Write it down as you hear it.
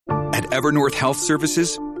At Evernorth Health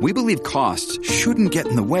Services, we believe costs shouldn't get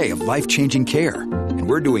in the way of life-changing care, and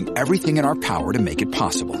we're doing everything in our power to make it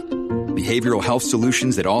possible. Behavioral health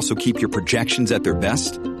solutions that also keep your projections at their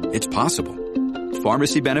best? It's possible.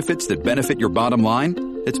 Pharmacy benefits that benefit your bottom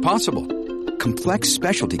line? It's possible. Complex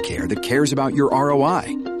specialty care that cares about your ROI?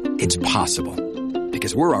 It's possible.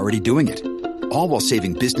 Because we're already doing it. All while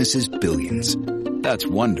saving businesses billions. That's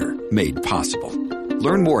Wonder made possible.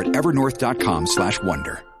 Learn more at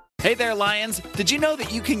evernorth.com/wonder. Hey there, Lions. Did you know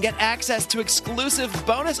that you can get access to exclusive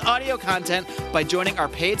bonus audio content by joining our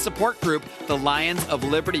paid support group, the Lions of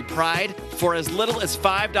Liberty Pride? For as little as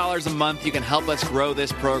 $5 a month, you can help us grow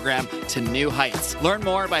this program to new heights. Learn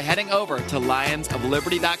more by heading over to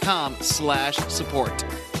lionsofliberty.com/support.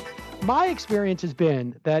 My experience has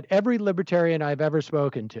been that every libertarian I've ever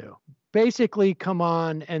spoken to basically come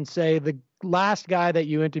on and say the last guy that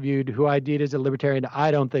you interviewed who ID'd as a libertarian,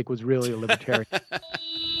 I don't think was really a libertarian.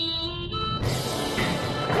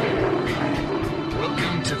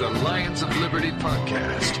 Welcome to the Lions of Liberty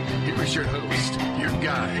podcast. Here is your host, your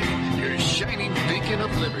guide, your shining beacon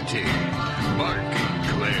of liberty, Marc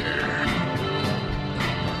Clair.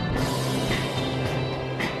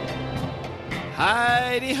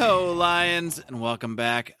 Hi-de-ho, Lions, and welcome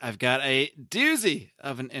back. I've got a doozy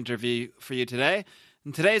of an interview for you today.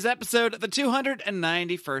 In today's episode, the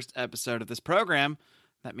 291st episode of this program.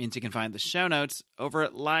 That means you can find the show notes over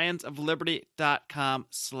at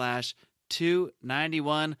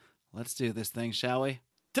lionsofliberty.com/291. Let's do this thing, shall we?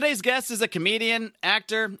 Today's guest is a comedian,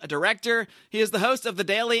 actor, a director. He is the host of the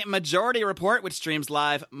daily Majority Report, which streams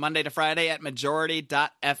live Monday to Friday at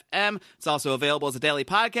majority.fm. It's also available as a daily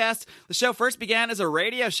podcast. The show first began as a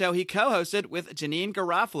radio show he co-hosted with Janeane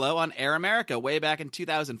Garofalo on Air America way back in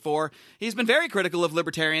 2004. He's been very critical of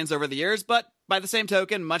libertarians over the years, but by the same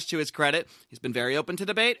token, much to his credit, he's been very open to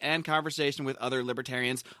debate and conversation with other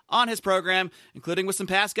libertarians on his program, including with some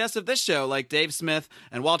past guests of this show like Dave Smith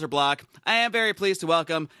and Walter Block. I am very pleased to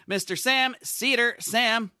welcome Mr. Sam Seder.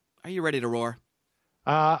 Sam, are you ready to roar?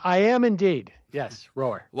 I am indeed. Yes,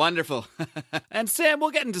 roar. Wonderful. And Sam,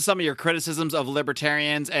 we'll get into some of your criticisms of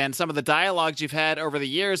libertarians and some of the dialogues you've had over the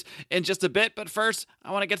years in just a bit. But first,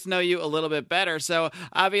 I want to get to know you a little bit better. So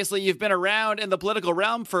obviously you've been around in the political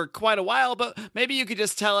realm for quite a while, but maybe you could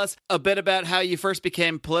just tell us a bit about how you first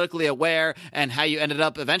became politically aware and how you ended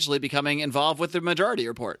up eventually becoming involved with the Majority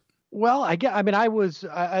Report. Well, I was,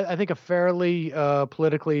 I think, a fairly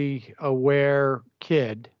politically aware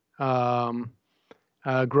kid.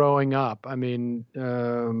 Growing up. I mean,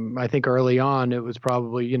 I think early on it was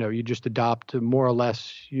probably, you just adopt more or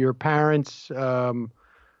less your parents'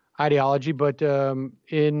 ideology. But as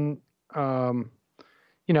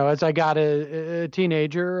I got a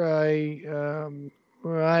teenager,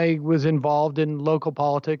 I was involved in local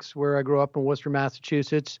politics where I grew up in Worcester,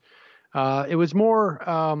 Massachusetts. It was more,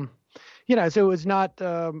 so it was not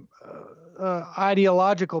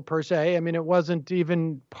ideological per se. I mean, it wasn't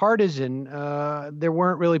even partisan. There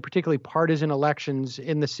weren't really particularly partisan elections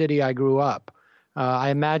in the city I grew up. I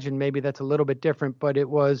imagine maybe that's a little bit different, but there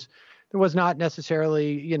was not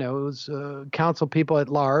necessarily, it was council people at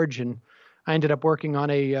large. And I ended up working on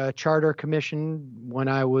a charter commission when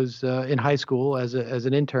I was in high school as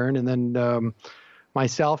an intern. And then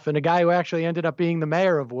myself and a guy who actually ended up being the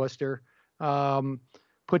mayor of Worcester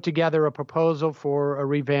put together a proposal for a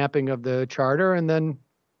revamping of the charter. And then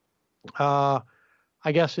I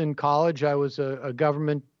guess in college I was a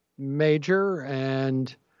government major,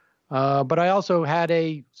 but I also had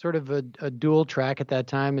a sort of a dual track at that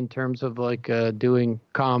time in terms of like doing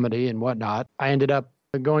comedy and whatnot. I ended up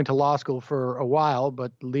going to law school for a while,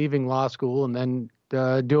 but leaving law school and then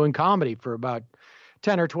doing comedy for about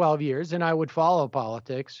 10 or 12 years, and I would follow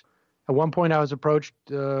politics. At one point I was approached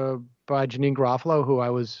by Janeane Garofalo, who I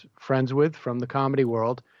was friends with from the comedy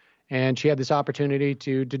world, and she had this opportunity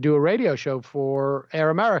to do a radio show for Air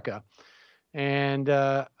America. And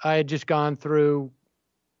I had just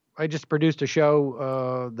I just produced a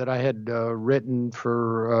show that I had written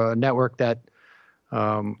for a network that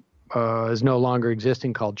is no longer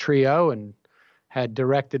existing called Trio, and had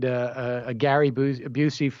directed a Gary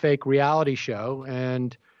Busey fake reality show.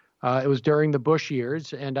 And it was during the Bush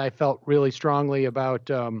years, and I felt really strongly about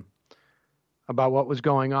what was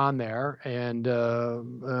going on there and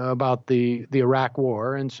about the Iraq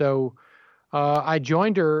War. And so I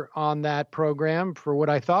joined her on that program for what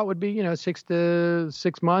I thought would be, 6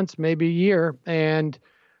 months, maybe a year. And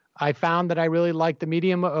I found that I really liked the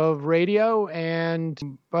medium of radio and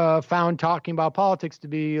found talking about politics to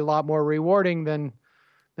be a lot more rewarding than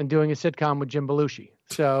doing a sitcom with Jim Belushi.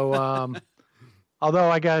 So Although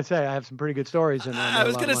I gotta say, I have some pretty good stories. And I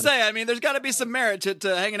was gonna say, I mean, there's got to be some merit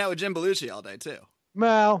to hanging out with Jim Belushi all day too.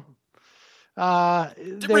 Well,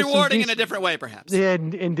 rewarding in a different way, perhaps.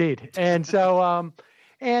 Indeed. And so,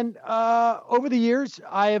 over the years,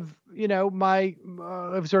 I have,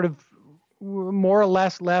 I've sort of more or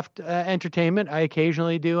less left entertainment. I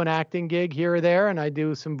occasionally do an acting gig here or there, and I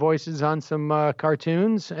do some voices on some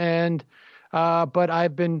cartoons. And but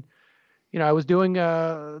I've been, I was doing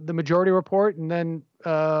the Majority Report, and then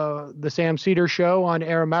the Sam Cedar Show on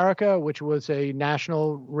Air America, which was a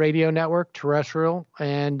national radio network, terrestrial,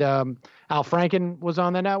 and Al Franken was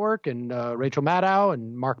on the network, and Rachel Maddow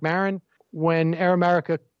and Mark Maron. When Air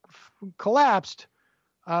America collapsed,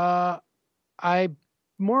 I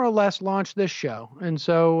more or less launched this show, and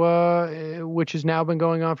so which has now been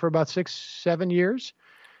going on for about 6-7 years.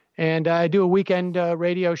 And I do a weekend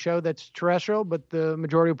radio show that's terrestrial, but the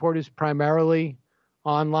Majority Report is primarily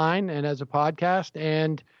online and as a podcast.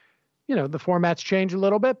 And, the format's changed a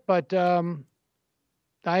little bit, but I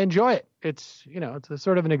enjoy it. It's a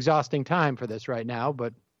sort of an exhausting time for this right now,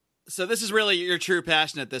 but. So this is really your true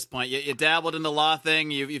passion at this point. You dabbled in the law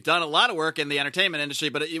thing. You've done a lot of work in the entertainment industry,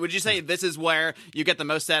 but would you say this is where you get the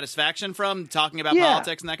most satisfaction from, talking about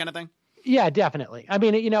politics and that kind of thing? Yeah, definitely. I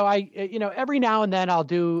mean, every now and then I'll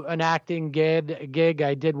do an acting gig.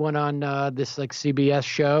 I did one on this like CBS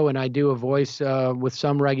show, and I do a voice with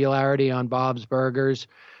some regularity on Bob's Burgers.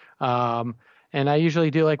 And I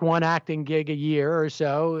usually do like one acting gig a year or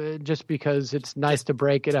so, just because it's nice to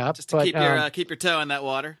break it up. Just to keep your toe in that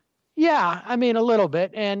water. Yeah, I mean a little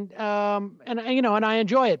bit, and I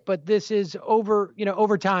enjoy it. But this is over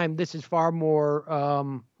time. This is far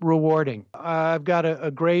more rewarding. I've got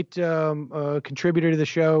a great contributor to the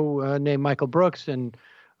show named Michael Brooks, and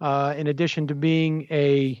in addition to being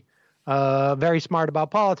a very smart about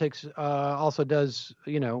politics, also does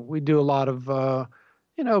we do a lot of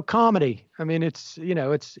comedy. I mean it's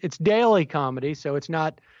daily comedy, so it's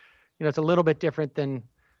not it's a little bit different than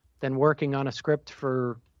working on a script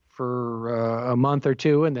for a month or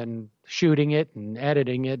two and then shooting it and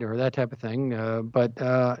editing it or that type of thing. But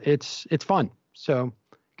it's fun. So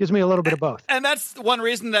it gives me a little bit of both. And that's one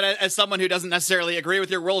reason that as someone who doesn't necessarily agree with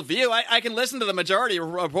your worldview, I can listen to the Majority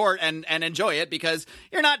Report and enjoy it, because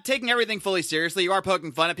you're not taking everything fully seriously. You are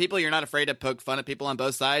poking fun at people. You're not afraid to poke fun at people on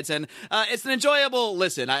both sides. And it's an enjoyable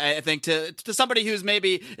listen, I think, to somebody who's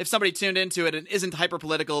maybe, if somebody tuned into it and isn't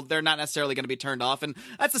hyper-political, they're not necessarily going to be turned off. And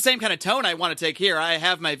that's the same kind of tone I want to take here. I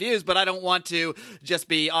have my views, but I don't want to just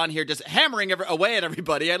be on here just hammering away at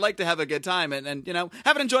everybody. I'd like to have a good time and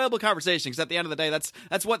have an enjoyable conversation, because at the end of the day, that's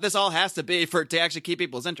what this all has to be to actually keep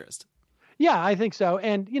people's interest. Yeah, I think so.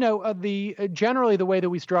 And generally the way that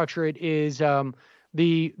we structure it is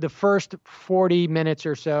the first 40 minutes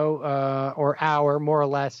or so or hour more or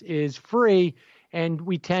less is free, and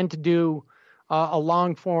we tend to do a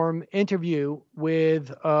long form interview with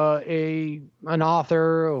an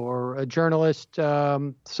author or a journalist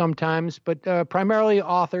sometimes, but primarily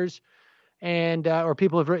authors and or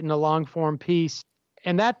people who've written a long form piece.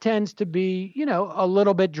 And that tends to be, a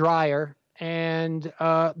little bit drier. And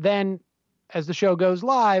then as the show goes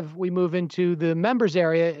live, we move into the members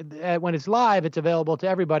area. When it's live, it's available to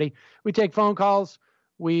everybody. We take phone calls,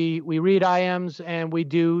 we read IMs, and we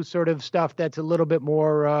do sort of stuff that's a little bit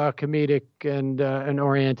more comedic and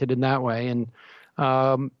oriented in that way. And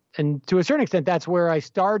to a certain extent, that's where I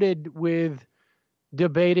started with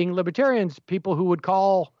debating libertarians, people who would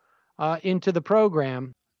call into the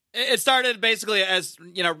program. It started basically as,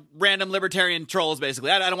 random libertarian trolls,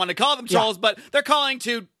 basically. I don't want to call them trolls, but they're calling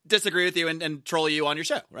to disagree with you and troll you on your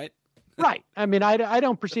show, right? Right. I mean, I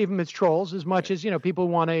don't perceive them as trolls as much as, people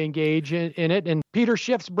want to engage in it. And Peter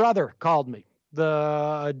Schiff's brother called me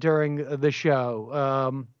during the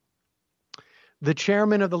show. The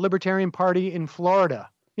chairman of the Libertarian Party in Florida,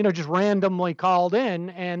 just randomly called in.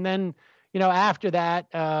 And then, after that,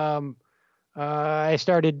 we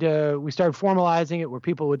started formalizing it, where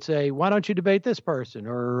people would say, why don't you debate this person?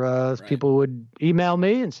 Or people would email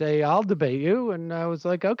me and say, I'll debate you. And I was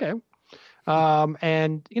like, okay.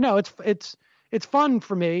 And it's fun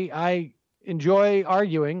for me. I enjoy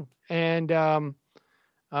arguing, and I,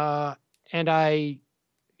 not,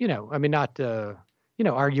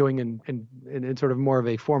 arguing in sort of more of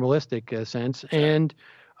a formalistic sense. And,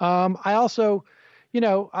 I also,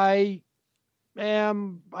 I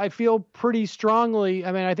feel pretty strongly.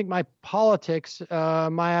 I mean, I think my politics,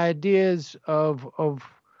 my ideas of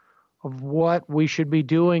what we should be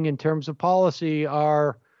doing in terms of policy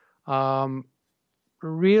are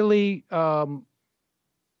really brought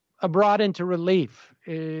into relief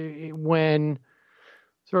when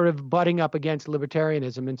sort of butting up against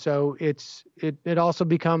libertarianism. And so it also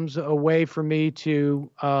becomes a way for me to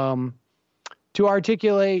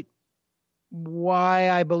articulate why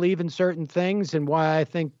I believe in certain things and why I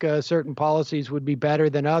think certain policies would be better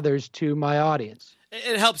than others to my audience.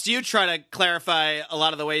 It helps you try to clarify a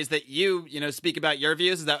lot of the ways that you speak about your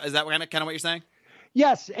views. Is that kind of what you're saying?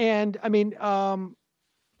 Yes. And I mean,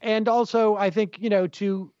 and also I think,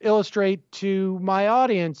 to illustrate to my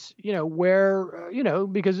audience, where,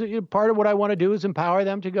 because part of what I want to do is empower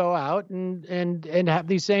them to go out and have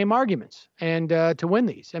these same arguments and to win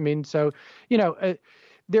these. I mean, so,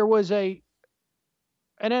 there was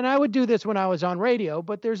and then I would do this when I was on radio,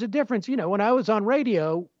 but there's a difference. When I was on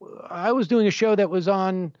radio, I was doing a show that was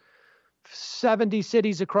on 70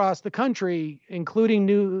 cities across the country, including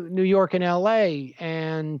New York and LA.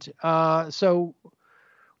 And so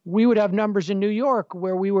we would have numbers in New York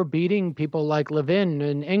where we were beating people like Levin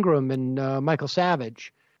and Ingram and Michael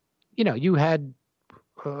Savage. You had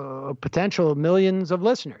potential millions of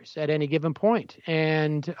listeners at any given point.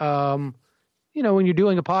 And, when you're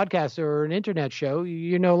doing a podcast or an internet show,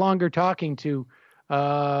 you're no longer talking to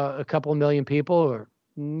a couple of million people, or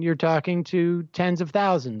you're talking to tens of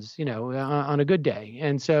thousands, on a good day.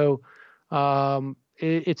 And so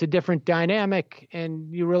it's a different dynamic, and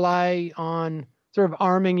you rely on sort of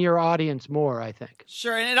arming your audience more, I think.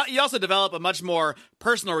 Sure, and you also develop a much more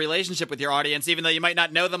personal relationship with your audience, even though you might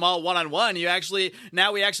not know them all one-on-one. We actually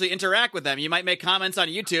interact with them. You might make comments on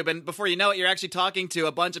YouTube, and before you know it, you're actually talking to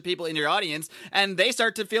a bunch of people in your audience, and they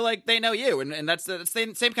start to feel like they know you. And that's the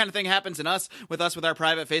same kind of thing happens with our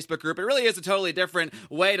private Facebook group. It really is a totally different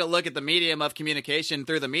way to look at the medium of communication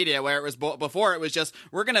through the media, where it was before it was just,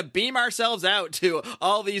 we're going to beam ourselves out to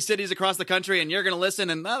all these cities across the country, and you're going to listen,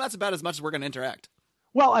 and that's about as much as we're going to interact.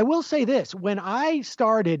 Well, I will say this. When I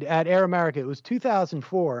started at Air America, it was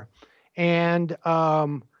 2004, and it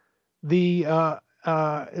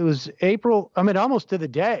was April, almost to the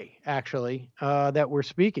day, actually, that we're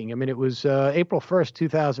speaking. It was April 1st,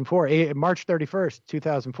 2004, March 31st,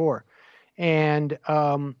 2004. And,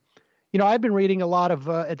 I've been reading a lot of,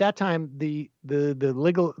 at that time, the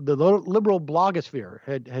liberal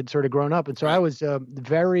blogosphere had sort of grown up. And so I was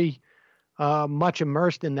very much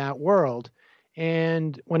immersed in that world.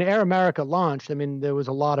 And when Air America launched, there was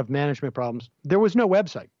a lot of management problems. There was no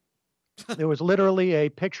website. There was literally a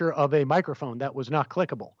picture of a microphone that was not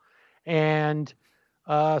clickable. And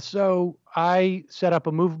so I set up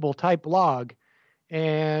a movable type blog,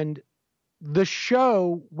 and the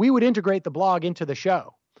show, we would integrate the blog into the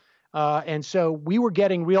show. And so we were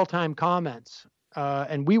getting real-time comments,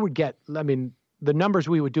 and we would get, the numbers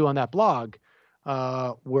we would do on that blog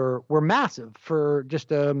were massive for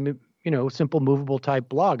just a simple movable type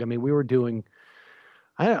blog. We were doing,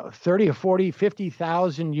 30 or 40,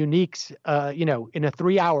 50,000 uniques, in a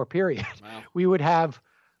 3-hour period. Wow. We would have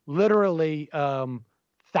literally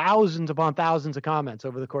thousands upon thousands of comments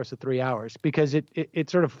over the course of 3 hours, because it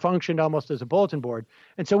sort of functioned almost as a bulletin board.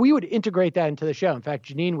 And so we would integrate that into the show. In fact,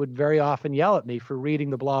 Janine would very often yell at me for reading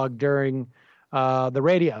the blog during the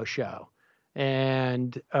radio show.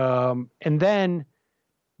 And then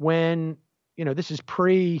when, this is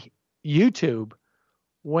pre-YouTube,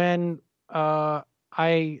 when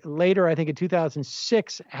I later, I think in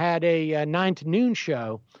 2006, had a 9 to noon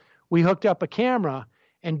show, we hooked up a camera,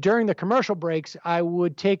 and during the commercial breaks, I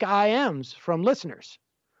would take IMs from listeners.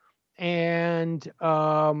 And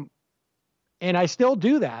I still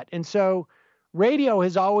do that. And so radio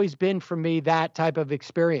has always been for me that type of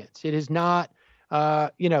experience. It is not,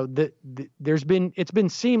 it's been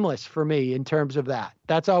seamless for me in terms of that.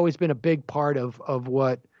 That's always been a big part of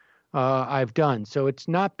what I've done. So it's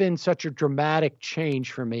not been such a dramatic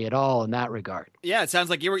change for me at all in that regard. Yeah, it sounds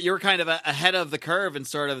like you were kind of ahead of the curve in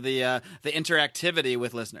sort of the interactivity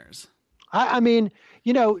with listeners.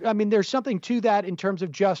 There's something to that in terms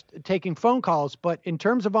of just taking phone calls, but in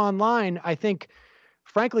terms of online, I think,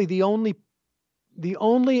 frankly, the only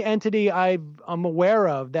entity I'm aware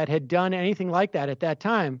of that had done anything like that at that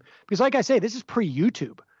time, because like I say, this is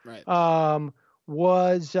pre-YouTube, right?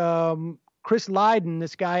 Was Chris Lydon,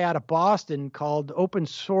 this guy out of Boston called Open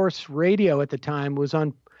Source Radio at the time, was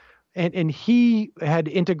on, and he had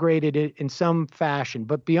integrated it in some fashion.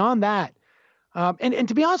 But beyond that, and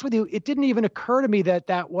to be honest with you, it didn't even occur to me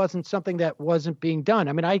that wasn't something that wasn't being done.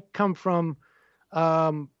 I come from,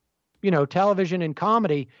 television and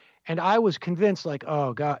comedy, and I was convinced, like,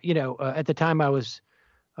 oh God, at the time I was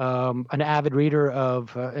an avid reader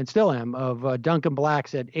of, and still am, of Duncan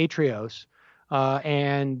Black's at Atrios.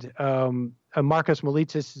 And Marcos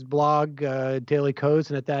Molitzis' blog, Daily Codes,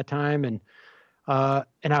 and at that time, and I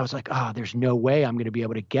was like, there's no way I'm going to be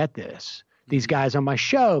able to get this these guys on my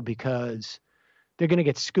show because they're going to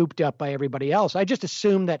get scooped up by everybody else. I just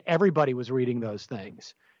assumed that everybody was reading those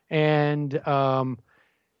things. And,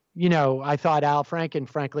 I thought Al Franken,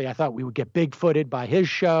 frankly, I thought we would get big-footed by his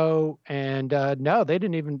show. And no,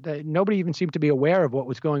 nobody even seemed to be aware of what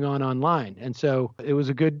was going on online. And so it was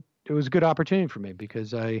a good opportunity for me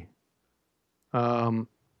because I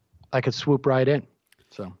could swoop right in.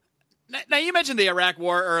 So. Now, you mentioned the Iraq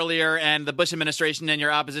War earlier and the Bush administration and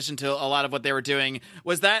your opposition to a lot of what they were doing.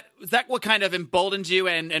 Was that what kind of emboldened you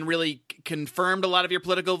and really confirmed a lot of your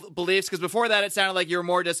political beliefs? Because before that, it sounded like you were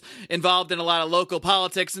more just involved in a lot of local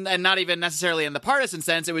politics and not even necessarily in the partisan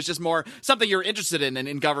sense. It was just more something you were interested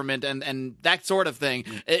in government and that sort of thing.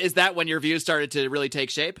 Is that when your views started to really take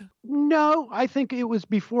shape? No, I think it was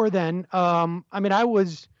before then. I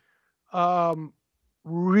was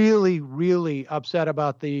really, really upset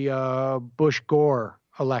about the Bush-Gore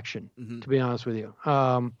election, to be honest with you.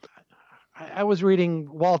 I was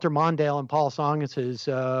reading Walter Mondale and Paul Songens's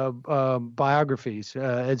biographies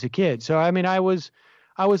as a kid. So, I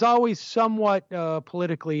was always somewhat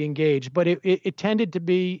politically engaged, but it tended to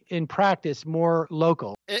be, in practice, more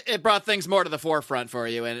local. It brought things more to the forefront for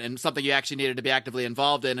you and something you actually needed to be actively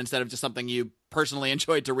involved in instead of just something you personally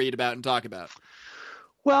enjoyed to read about and talk about.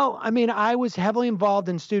 Well, I was heavily involved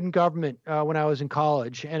in student government when I was in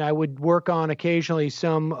college, and I would work on occasionally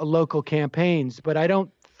some local campaigns, but I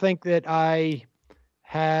don't think that I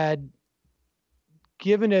had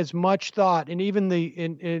given as much thought. And even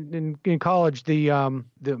in college, the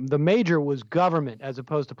major was government as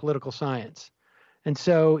opposed to political science, and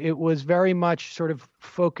so it was very much sort of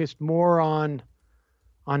focused more on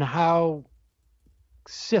how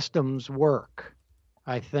systems work,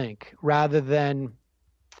 I think, rather than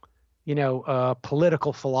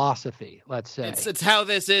political philosophy, let's say. It's how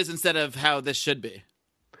this is instead of how this should be.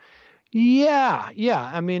 Yeah.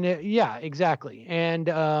 Yeah, exactly. And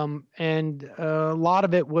a lot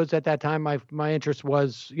of it was at that time, my interest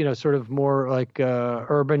was, sort of more like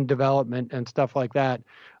urban development and stuff like that.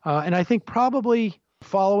 And I think probably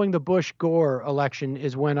following the Bush-Gore election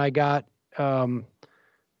is when I got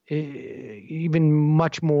even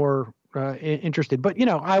much more interested. But,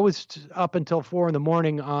 I was up until 4 a.m.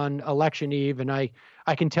 on election eve, and I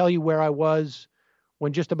can tell you where I was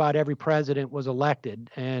when just about every president was elected.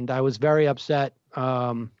 And I was very upset.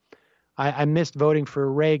 I missed voting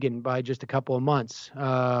for Reagan by just a couple of months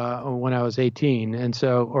when I was 18. And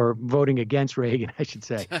so, or voting against Reagan, I should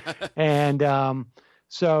say. And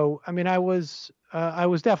so, I was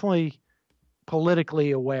definitely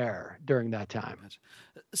politically aware during that time.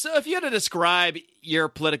 So if you had to describe your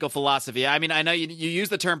political philosophy, I know you use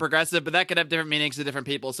the term progressive, but that could have different meanings to different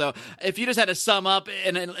people. So if you just had to sum up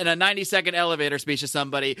in a 90-second elevator speech to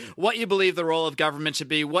somebody what you believe the role of government should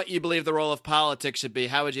be, what you believe the role of politics should be,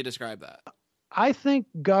 how would you describe that? I think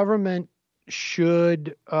government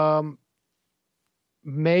should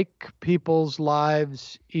make people's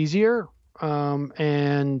lives easier.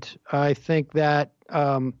 And I think that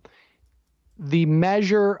the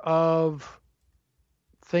measure of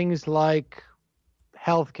things like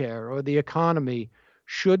healthcare or the economy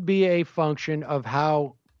should be a function of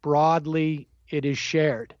how broadly it is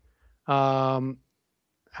shared. How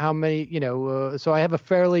many, so I have a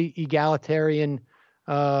fairly egalitarian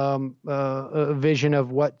vision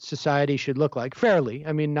of what society should look like. Fairly,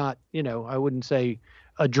 not, I wouldn't say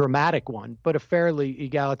a dramatic one, but a fairly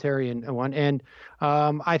egalitarian one. And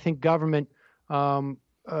I think government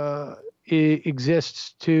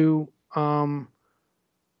exists to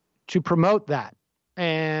promote that.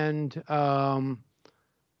 And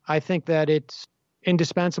I think that it's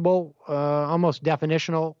indispensable, almost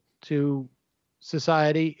definitional to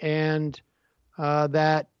society, and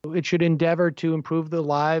that it should endeavor to improve the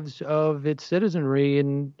lives of its citizenry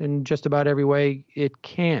in just about every way it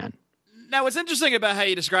can. Now, what's interesting about how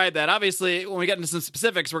you describe that, obviously, when we get into some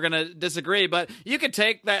specifics, we're going to disagree, but you could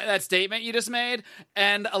take that statement you just made,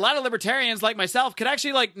 and a lot of libertarians, like myself, could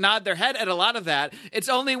actually nod their head at a lot of that. It's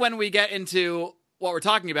only when we get into what we're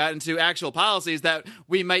talking about, into actual policies, that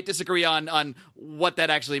we might disagree on what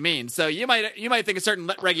that actually means. So you might think a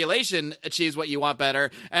certain regulation achieves what you want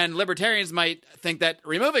better, and libertarians might think that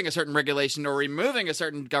removing a certain regulation or removing a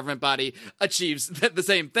certain government body achieves the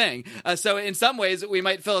same thing. So in some ways, we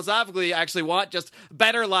might philosophically actually want just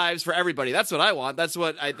better lives for everybody. That's what I want. That's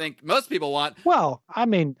what I think most people want. Well,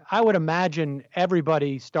 I would imagine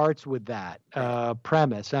everybody starts with that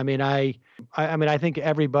premise. I think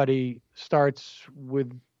everybody starts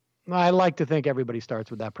with. I like to think everybody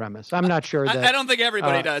starts with that premise. I'm not sure that. I don't think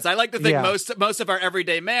everybody does. I like to think most of our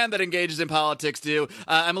everyday man that engages in politics do.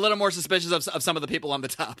 I'm a little more suspicious of some of the people on the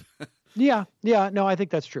top. Yeah. No, I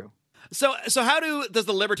think that's true. So how does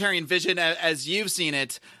the libertarian vision, as you've seen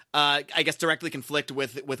it, I guess directly conflict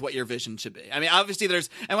with what your vision should be? I mean, obviously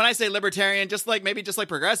and when I say libertarian, just like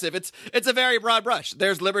progressive, it's a very broad brush.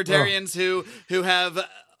 There's libertarians who have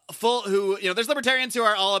there's libertarians who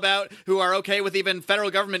are all about, who are okay with even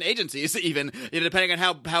federal government agencies, even, depending on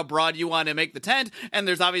how broad you want to make the tent. And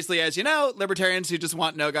there's obviously, as you know, libertarians who just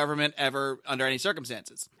want no government ever under any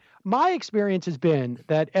circumstances. My experience has been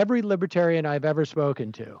that every libertarian I've ever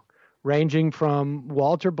spoken to, ranging from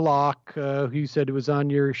Walter Block, who you said was on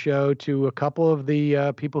your show, to a couple of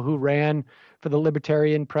the people who ran for the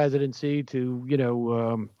libertarian presidency,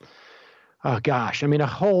 to, a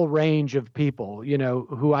whole range of people,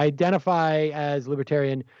 who identify as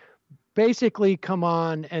libertarian, basically come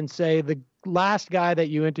on and say the last guy that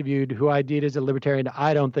you interviewed who ID'd as a libertarian,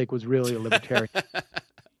 I don't think was really a libertarian.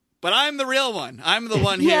 But I'm the real one. I'm the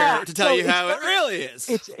one here to tell you how it really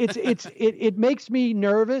is. It makes me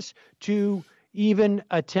nervous to even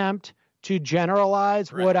attempt to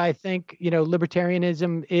generalize what I think,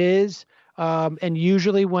 libertarianism is. And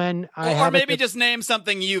usually when just name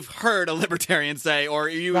something you've heard a libertarian say, or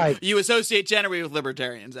you associate generally with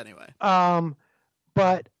libertarians anyway.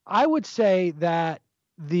 But I would say that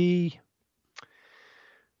the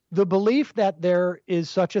belief that there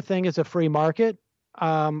is such a thing as a free market,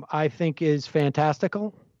 I think is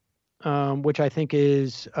fantastical, which I think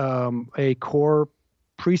is a core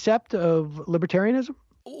precept of libertarianism.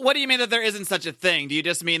 What do you mean that there isn't such a thing? Do you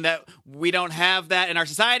just mean that we don't have that in our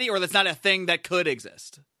society, or that's not a thing that could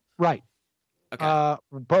exist? Right. Okay.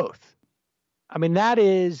 Both. I mean, that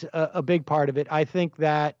is a big part of it. I think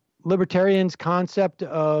that libertarians' concept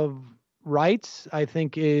of rights, I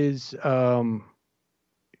think, tends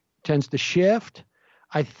to shift.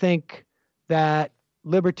 I think that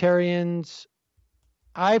libertarians,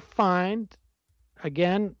 I find,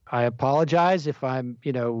 again, I apologize if I'm,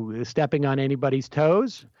 stepping on anybody's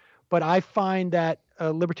toes, but I find that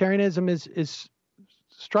libertarianism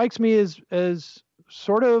strikes me as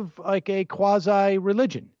sort of like a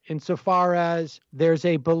quasi-religion, insofar as there's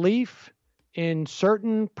a belief in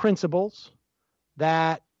certain principles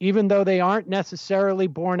that, even though they aren't necessarily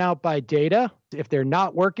borne out by data, if they're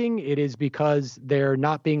not working, it is because they're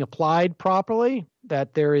not being applied properly,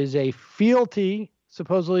 that there is a fealty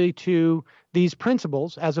supposedly to these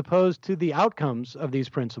principles as opposed to the outcomes of these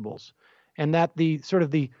principles, and that the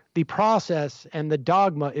process and the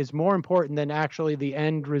dogma is more important than actually the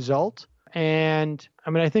end result. And I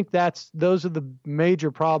mean, I think those are the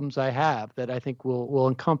major problems I have that I think will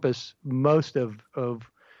encompass most of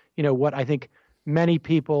what I think many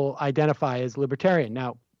people identify as libertarian.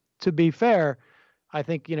 Now, to be fair, I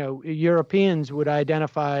think, Europeans would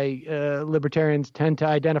identify, libertarians tend to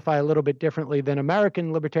identify a little bit differently than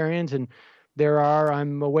American libertarians. And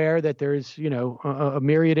I'm aware that there's, a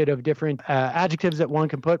myriad of different adjectives that one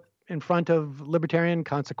can put in front of libertarian,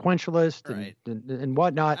 consequentialist, right, and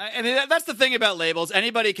whatnot. And that's the thing about labels.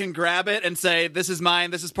 Anybody can grab it and say, this is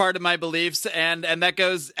mine, this is part of my beliefs, and that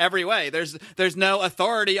goes every way. There's no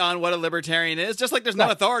authority on what a libertarian is, just like there's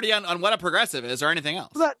no authority on what a progressive is or anything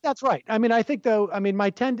else. That's right. I mean, I think, though,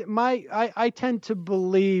 I tend to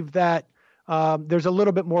believe that there's a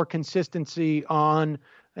little bit more consistency on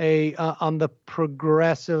the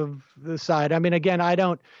progressive side. I mean, again, I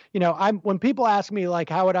don't, when people ask me, like,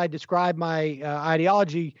 how would I describe my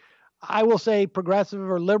ideology, I will say progressive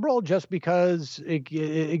or liberal just because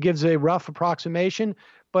it gives a rough approximation,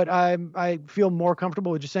 but I feel more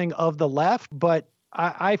comfortable with just saying of the left. But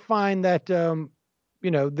I find that, and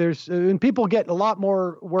people get a lot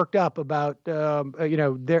more worked up about,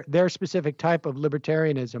 their specific type of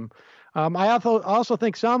libertarianism. I also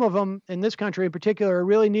think some of them in this country in particular are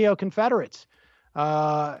really neo-Confederates,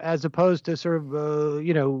 as opposed to sort of,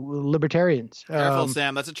 libertarians. Careful,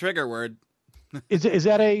 Sam. That's a trigger word. Is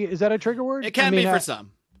that a trigger word? It can be for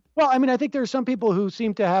some. Well, I mean, I think there are some people who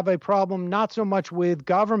seem to have a problem not so much with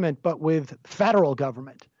government, but with federal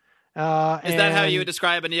government. Is that how you would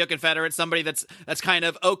describe a neo-Confederate? Somebody that's kind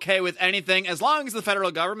of okay with anything as long as the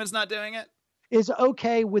federal government's not doing it? Is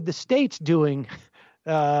okay with the states doing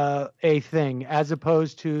a thing as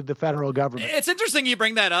opposed to the federal government. It's interesting you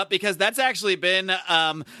bring that up because that's actually been,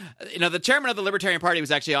 the chairman of the Libertarian Party was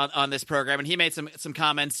actually on this program, and he made some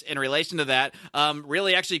comments in relation to that,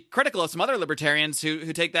 really actually critical of some other libertarians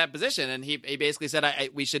who take that position. And he basically said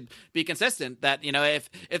we should be consistent, that, if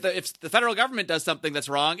the federal government does something that's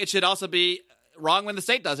wrong, it should also be wrong when the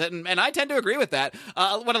state does it. And I tend to agree with that.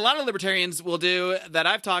 What a lot of libertarians will do that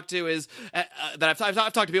I've talked to is I've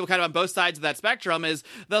talked to people kind of on both sides of that spectrum is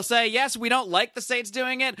they'll say, yes, we don't like the states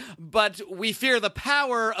doing it, but we fear the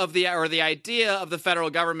power of the idea of the federal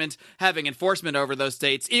government having enforcement over those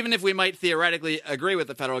states, even if we might theoretically agree with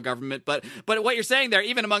the federal government. But what you're saying there,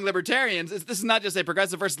 even among libertarians, is this is not just a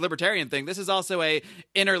progressive versus libertarian thing. This is also a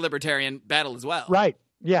inner libertarian battle as well. Right.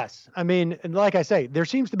 Yes. I mean, and like I say, there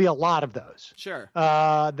seems to be a lot of those. Sure.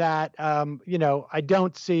 That, I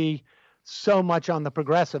don't see so much on the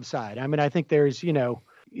progressive side. I mean, I think there's,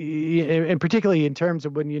 and particularly in terms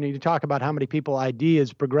of when you talk about how many people ID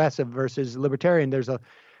is progressive versus libertarian, there's a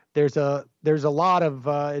lot of,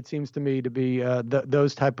 it seems to me to be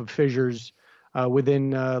those type of fissures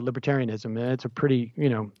within libertarianism. And it's a pretty,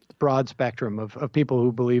 broad spectrum of people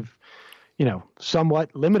who believe,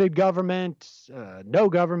 somewhat limited government, no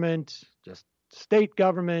government, just state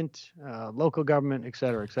government, local government, et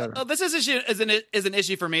cetera, et cetera. Well, this is an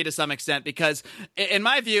issue for me to some extent because, in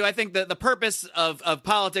my view, I think that the purpose of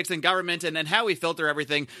politics and government and how we filter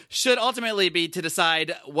everything should ultimately be to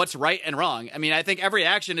decide what's right and wrong. I mean, I think every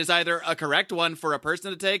action is either a correct one for a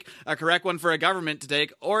person to take, a correct one for a government to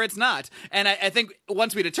take, or it's not. And I think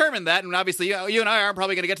once we determine that, and obviously you and I aren't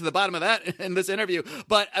probably going to get to the bottom of that in this interview,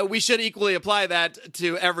 but we should equally apply that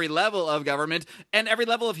to every level of government and every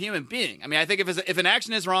level of human being. I mean, I think if an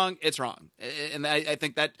action is wrong, it's wrong. And I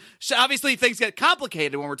think that obviously things get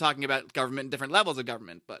complicated when we're talking about government and different levels of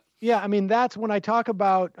government. But yeah, I mean, that's when I talk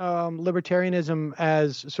about libertarianism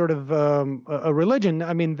as sort of a religion.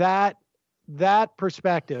 I mean, that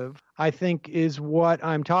perspective, I think, is what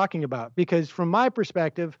I'm talking about. Because from my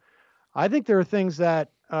perspective, I think there are things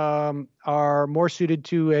that are more suited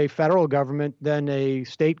to a federal government than a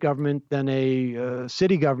state government, than a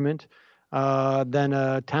city government, than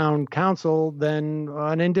a town council, than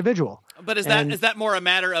an individual. But is that more a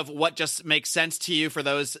matter of what just makes sense to you for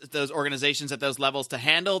those organizations at those levels to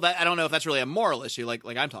handle? That I don't know if that's really a moral issue like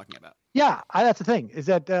I'm talking about. Yeah, that's the thing. Is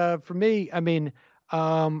that for me? I mean,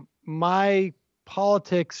 my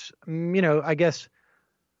politics, I guess,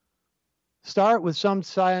 start with some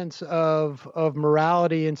sense of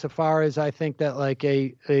morality insofar as I think that like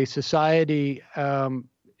a society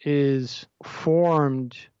is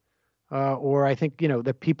formed. Or I think,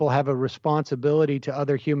 that people have a responsibility to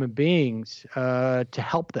other human beings to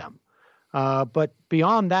help them. But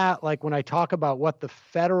beyond that, like when I talk about what the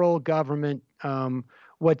federal government,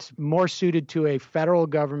 what's more suited to a federal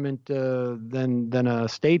government than a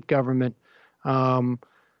state government,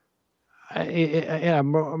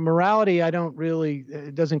 morality, I don't really,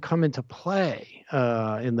 it doesn't come into play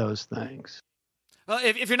in those things. Well,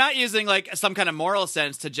 if you're not using like some kind of moral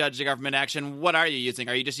sense to judge the government action, what are you using?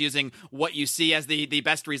 Are you just using what you see as the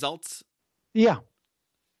best results? Yeah.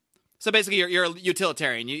 So basically, you're a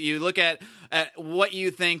utilitarian. You look at what you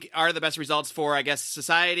think are the best results for, I guess,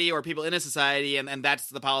 society or people in a society, and that's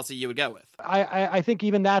the policy you would go with. I think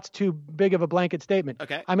even that's too big of a blanket statement.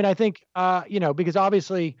 Okay. I mean, I think, because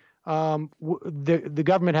obviously the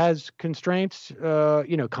government has constraints,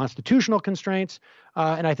 constitutional constraints.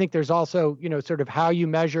 And I think there's also, sort of how you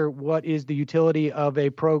measure what is the utility of a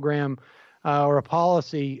program or a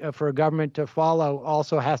policy for a government to follow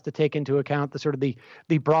also has to take into account the sort of the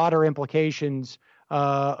broader implications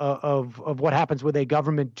of what happens with a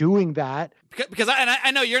government doing that. Because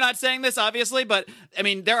I know you're not saying this, obviously, but I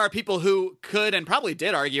mean, there are people who could and probably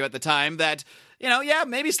did argue at the time that,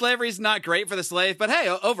 maybe slavery is not great for the slave, but hey,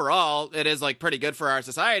 overall, it is like pretty good for our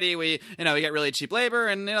society. We get really cheap labor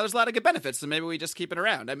and, there's a lot of good benefits. So maybe we just keep it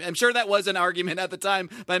around. I'm sure that was an argument at the time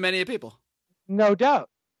by many people. No doubt.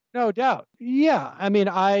 Yeah. I mean,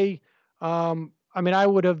 I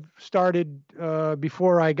would have started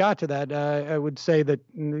before I got to that. I would say that,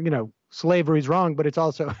 slavery is wrong, but it's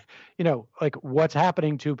also, like what's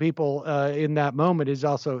happening to people in that moment is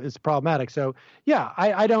problematic. So yeah,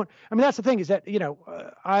 that's the thing is that,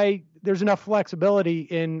 there's enough flexibility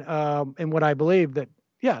in what I believe that,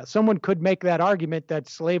 yeah, someone could make that argument that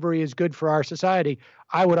slavery is good for our society.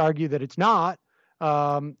 I would argue that it's not.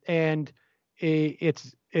 And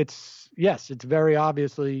it's very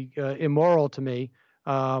obviously immoral to me.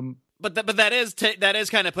 But that is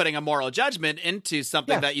kind of putting a moral judgment into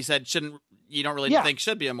something that you said you don't really think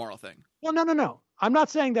should be a moral thing. Well, no. I'm not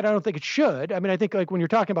saying that I don't think it should. I mean, I think like when you're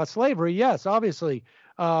talking about slavery, yes, obviously,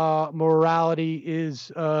 morality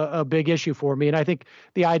is a big issue for me. And I think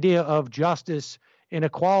the idea of justice and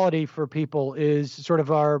equality for people is sort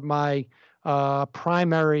of my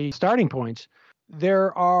primary starting points.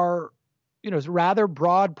 There are, rather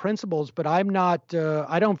broad principles, but I'm not,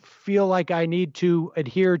 I don't feel like I need to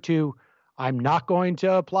adhere to I'm not going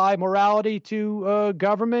to apply morality to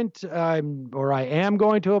government, I am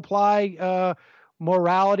going to apply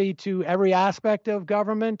morality to every aspect of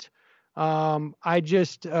government. I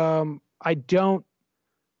don't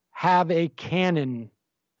have a canon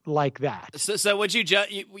like that. So would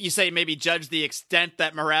you say maybe judge the extent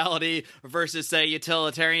that morality versus, say,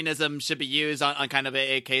 utilitarianism should be used on kind of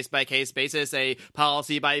a case-by-case basis, a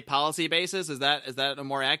policy-by-policy basis? Is that a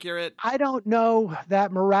more accurate? I don't know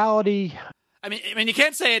that morality... I mean, you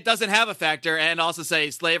can't say it doesn't have a factor and also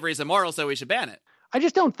say slavery is immoral, so we should ban it. I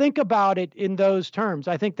just don't think about it in those terms.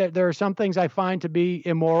 I think that there are some things I find to be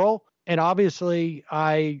immoral, and obviously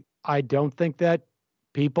I don't think that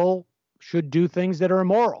people should do things that are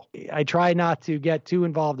immoral. I try not to get too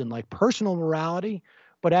involved in like personal morality,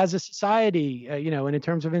 but as a society, and in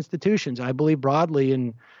terms of institutions, I believe broadly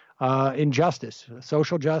in justice,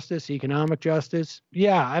 social justice, economic justice.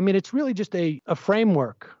 Yeah, I mean, it's really just a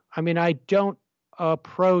framework. I mean, I don't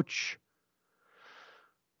approach...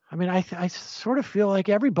 I mean, I sort of feel like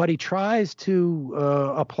everybody tries to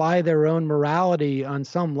apply their own morality on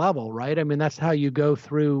some level, right? I mean, that's how you go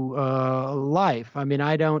through life. I mean,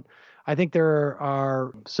 I think there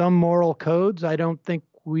are some moral codes I don't think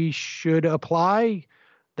we should apply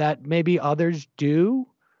that maybe others do.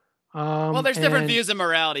 Well, there's different views of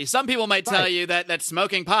morality. Some people might tell you that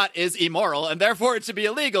smoking pot is immoral and therefore it should be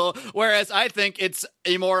illegal, whereas I think it's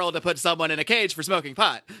immoral to put someone in a cage for smoking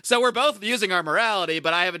pot. So we're both using our morality,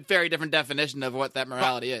 but I have a very different definition of what that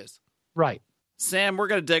morality is. Right. Sam, we're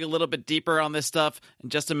going to dig a little bit deeper on this stuff in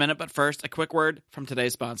just a minute, but first, a quick word from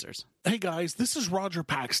today's sponsors. Hey guys, this is Roger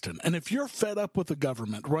Paxton, and if you're fed up with the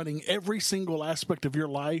government running every single aspect of your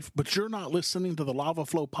life, but you're not listening to the Lava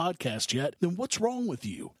Flow podcast yet, then what's wrong with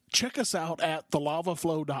you? Check us out at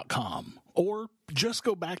thelavaflow.com, or just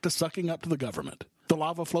go back to sucking up to the government. The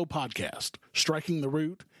Lava Flow podcast, striking the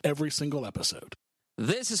root every single episode.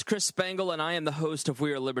 This is Chris Spangle, and I am the host of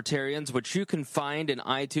We Are Libertarians, which you can find in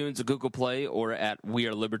iTunes, Google Play, or at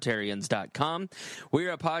wearelibertarians.com. We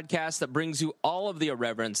are a podcast that brings you all of the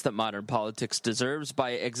irreverence that modern politics deserves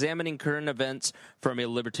by examining current events from a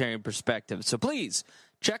libertarian perspective. So please,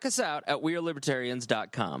 check us out at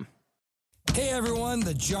wearelibertarians.com. Hey everyone,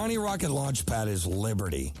 the Johnny Rocket Launchpad is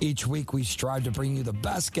Liberty. Each week we strive to bring you the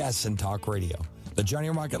best guests in talk radio. The Johnny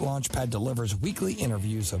Rocket Launchpad delivers weekly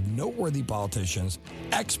interviews of noteworthy politicians,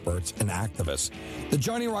 experts, and activists. The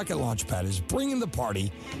Johnny Rocket Launchpad is bringing the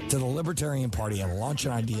party to the Libertarian Party and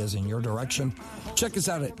launching ideas in your direction. Check us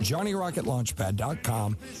out at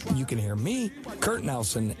johnnyrocketlaunchpad.com, and you can hear me, Kurt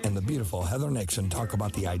Nelson, and the beautiful Heather Nixon talk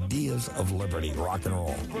about the ideas of liberty, rock and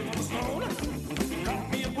roll.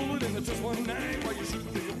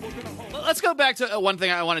 Let's go back to one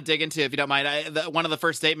thing I want to dig into, if you don't mind. One of the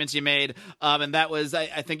first statements you made, and that was,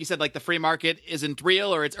 I think you said, like, the free market isn't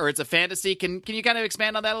real, or it's a fantasy. Can you kind of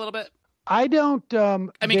expand on that a little bit? I don't. I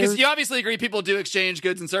mean, because you obviously agree people do exchange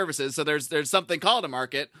goods and services, so there's something called a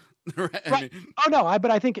market, right? Right. Oh no,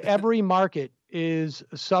 but I think every market is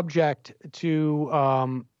subject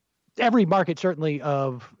to every market, certainly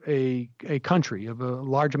of a country, of a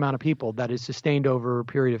large amount of people that is sustained over a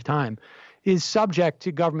period of time, is subject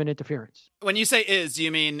to government interference. When you say is,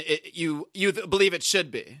 you mean you believe it should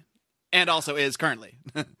be, and also is currently.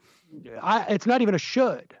 It's not even a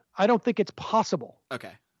should. I don't think it's possible.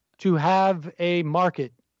 Okay. To have a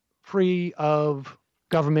market free of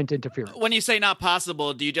government interference. When you say not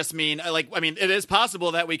possible, do you just mean, it is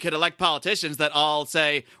possible that we could elect politicians that all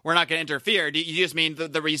say we're not going to interfere. Do you just mean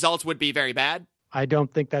the results would be very bad? I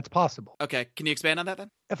don't think that's possible. Okay. Can you expand on that then?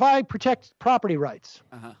 If I protect property rights,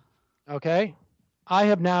 okay, I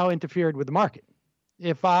have now interfered with the market.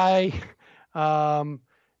 If I,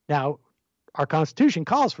 now our Constitution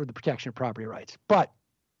calls for the protection of property rights, but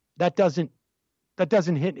that doesn't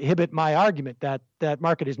inhibit my argument that that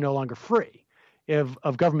market is no longer free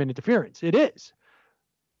of government interference. It is.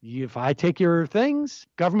 If I take your things,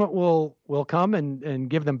 government will come and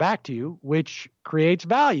give them back to you, which creates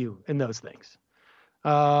value in those things.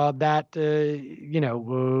 Value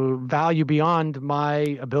beyond my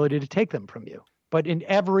ability to take them from you. But in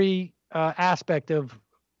every aspect of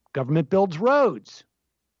government builds roads,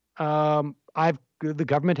 the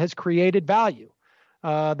government has created value.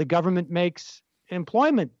 The government makes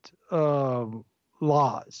employment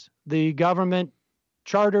laws. The government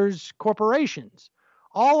charters corporations,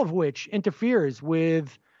 all of which interferes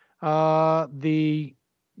with the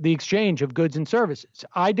exchange of goods and services.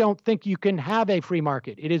 I don't think you can have a free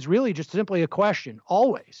market. It is really just simply a question,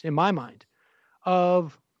 always, in my mind,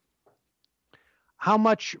 of how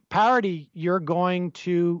much parity you're going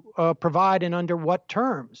to provide and under what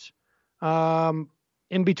terms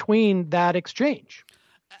in between that exchange.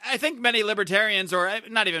 I think many libertarians, or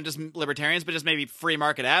not even just libertarians, but just maybe free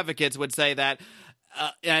market advocates would say that,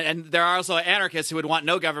 and there are also anarchists who would want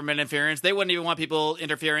no government interference. They wouldn't even want people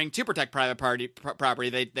interfering to protect private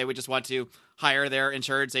property. They would just want to hire their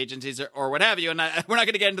insurance agencies or what have you. And we're not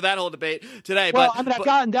going to get into that whole debate today. Well, I've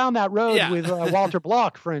gotten down that road with Walter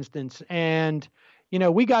Block, for instance, and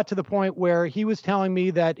we got to the point where he was telling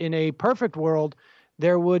me that in a perfect world,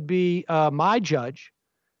 there would be my judge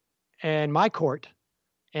and my court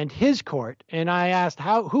and his court. And I asked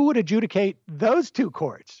who would adjudicate those two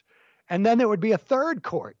courts? And then there would be a third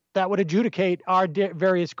court that would adjudicate our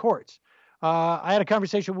various courts. I had a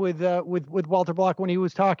conversation with Walter Block when he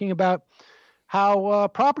was talking about how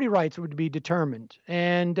property rights would be determined.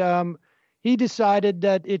 And he decided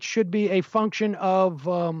that it should be a function of,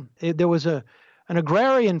 there was an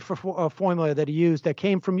agrarian formula that he used that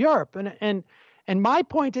came from Europe. And my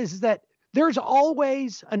point is that there's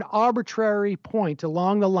always an arbitrary point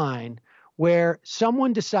along the line where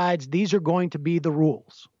someone decides these are going to be the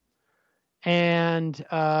rules. And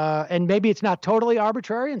maybe it's not totally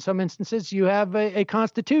arbitrary. In some instances, you have a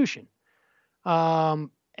constitution.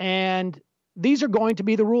 And these are going to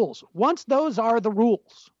be the rules. Once those are the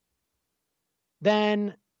rules,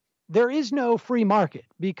 then there is no free market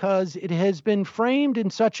because it has been framed in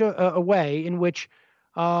such a way in which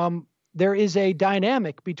there is a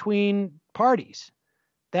dynamic between parties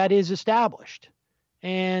that is established.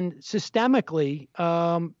 And systemically,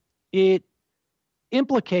 it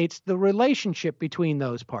implicates the relationship between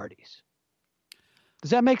those parties.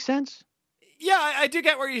 Does that make sense? Yeah, I do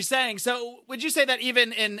get what you're saying. So would you say that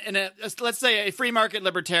even in let's say a free market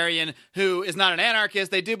libertarian who is not an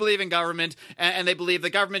anarchist, they do believe in government and they believe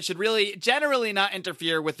the government should really generally not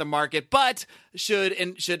interfere with the market, but should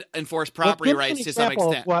enforce property rights to some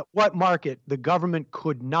extent? What market the government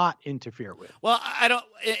could not interfere with? Well, I don't,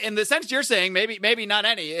 in the sense you're saying, maybe not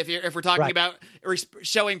any, if we're talking about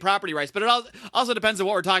showing property rights, but it also depends on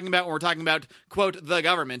what we're talking about when we're talking about, quote, the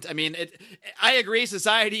government. I mean, I agree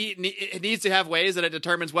society needs to have ways that it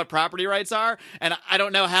determines what property rights are, and I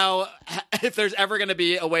don't know if there's ever going to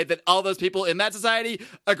be a way that all those people in that society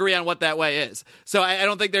agree on what that way is. So I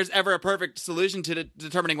don't think there's ever a perfect solution to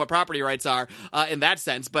determining what property rights are in that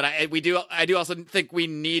sense. But I do also think we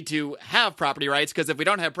need to have property rights, because if we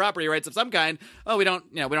don't have property rights of some kind, we don't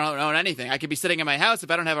own anything. I could be sitting in my house,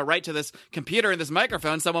 if I don't have a right to this computer and this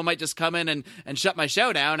microphone, someone might just come in and shut my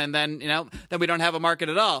show down, and then we don't have a market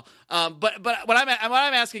at all. But what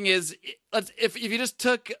I'm asking is, if you just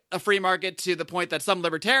took a free market to the point that some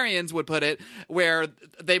libertarians would put it, where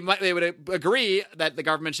they would agree that the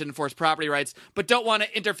government should enforce property rights, but don't want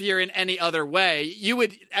to interfere in any other way, you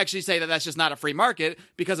would actually say that that's just not a free market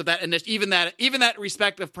because of that. And even that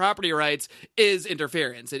respect of property rights is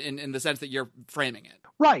interference in the sense that you're framing it.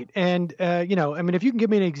 Right. And, if you can give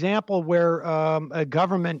me an example where a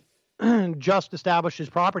government just establishes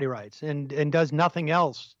property rights and does nothing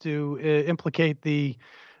else to implicate the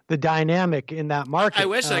dynamic in that market. I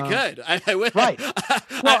wish I could. I wish. Right.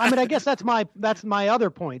 Well, I guess that's my other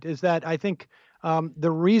point, is that I think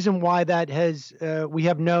the reason why that we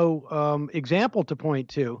have no example to point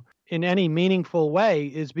to in any meaningful way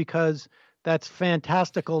is because that's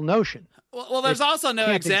fantastical notion. Well, there's also no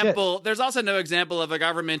example. There's also no example of a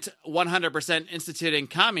government 100% instituting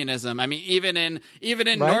communism. I mean, even in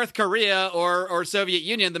right? North Korea or Soviet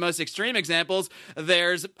Union, the most extreme examples,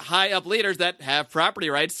 there's high up leaders that have property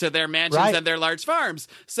rights to their mansions and their large farms.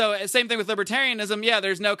 So same thing with libertarianism. Yeah,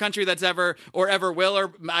 there's no country that's ever will,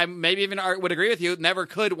 or I maybe even would agree with you, never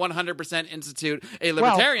could 100% institute a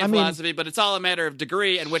libertarian philosophy. But it's all a matter of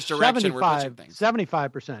degree and which direction we're pushing things.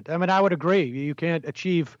 75%. I would agree. You can't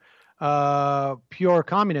achieve pure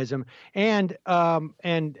communism, and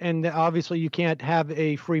obviously you can't have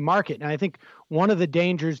a free market. And I think one of the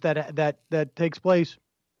dangers that takes place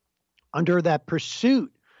under that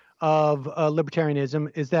pursuit of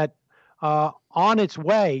libertarianism is that on its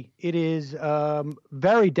way it is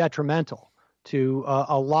very detrimental to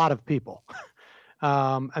a lot of people.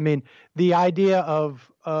 The idea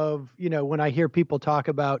of when I hear people talk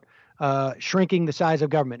about shrinking the size of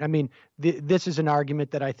government. This is an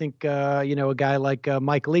argument that I think, a guy like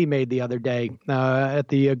Mike Lee made the other day at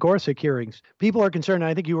the Gorsuch hearings. People are concerned, and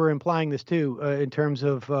I think you were implying this too, in terms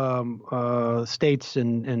of states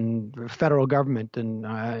and federal government. And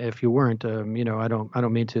if you weren't, I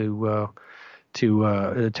don't mean to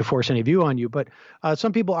force any view on you, but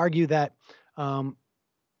some people argue that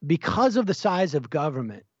because of the size of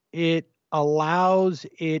government, it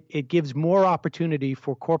gives more opportunity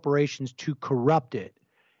for corporations to corrupt it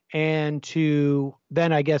and to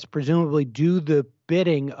then, I guess, presumably do the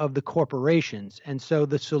bidding of the corporations. And so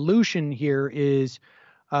the solution here is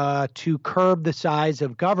to curb the size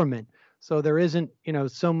of government. So there isn't,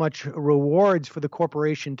 so much rewards for the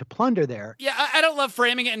corporation to plunder there. Yeah, I don't love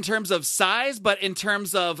framing it in terms of size, but in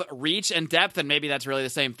terms of reach and depth, and maybe that's really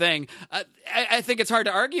the same thing. I think it's hard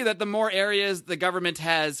to argue that the more areas the government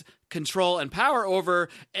has control and power over,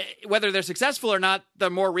 whether they're successful or not,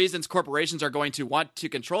 the more reasons corporations are going to want to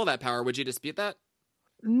control that power. Would you dispute that?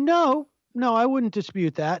 No, I wouldn't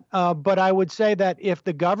dispute that. But I would say that if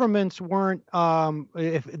the governments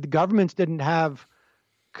if the governments didn't have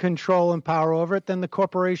control and power over it, then the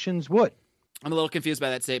corporations would. I'm a little confused by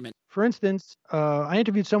that statement. For instance, I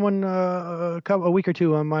interviewed someone a week or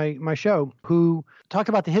two on my show who talked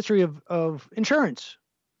about the history of insurance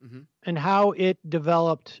and how it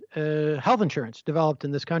developed, health insurance developed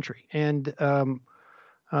in this country. And in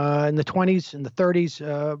the 20s and the 30s,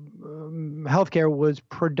 healthcare was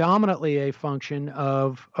predominantly a function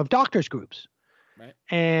of doctors' groups. Right.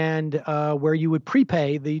 And where you would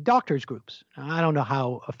prepay the doctors' groups. I don't know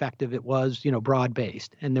how effective it was,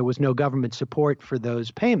 broad-based, and there was no government support for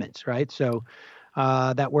those payments, right? So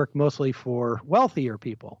that worked mostly for wealthier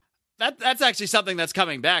people. That's actually something that's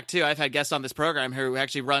coming back, too. I've had guests on this program who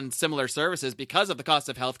actually run similar services because of the cost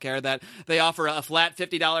of healthcare, that they offer a flat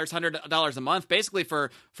 $50, $100 a month, basically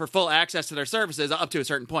for full access to their services up to a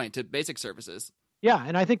certain point, to basic services. Yeah,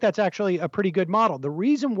 and I think that's actually a pretty good model. The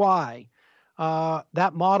reason why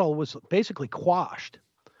that model was basically quashed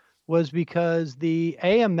was because the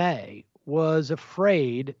AMA was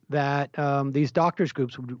afraid that these doctors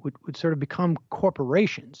groups would sort of become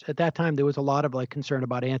corporations. At that time, there was a lot of concern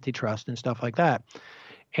about antitrust and stuff like that.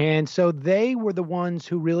 And so they were the ones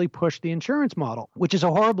who really pushed the insurance model, which is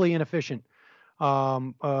a horribly inefficient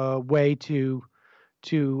way to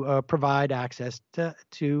provide access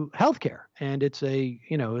to healthcare. And it's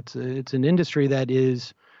it's an industry that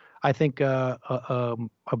is, I think, a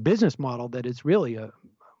business model that is really a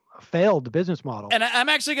failed business model. And I'm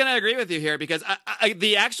actually going to agree with you here, because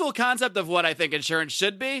the actual concept of what I think insurance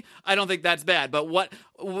should be, I don't think that's bad. But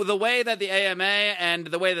the way that the AMA and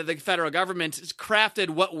the way that the federal government has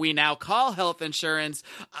crafted what we now call health insurance,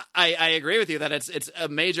 I agree with you that it's a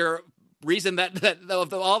major reason that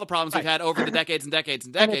of all the problems we've had over the decades and decades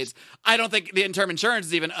and decades, I don't think the term insurance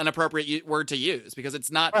is even an appropriate word to use, because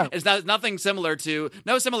it's not. Right. It's nothing similar to,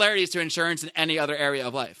 no similarities to insurance in any other area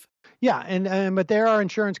of life. Yeah, and but there are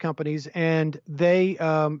insurance companies, and they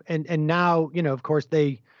and now, of course,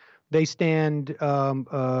 they stand in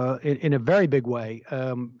a very big way,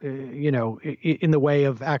 in the way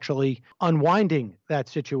of actually unwinding that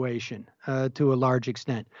situation to a large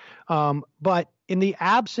extent. But in the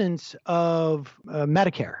absence of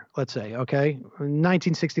Medicare, let's say, okay,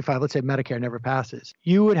 1965, let's say Medicare never passes,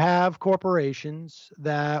 you would have corporations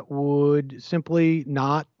that would simply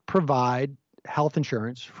not provide health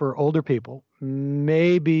insurance for older people,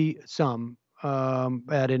 maybe some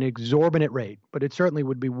at an exorbitant rate, but it certainly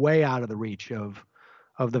would be way out of the reach of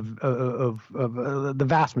the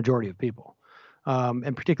vast majority of people,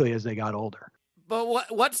 and particularly as they got older.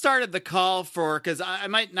 But what started the call for, because I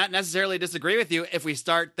might not necessarily disagree with you if we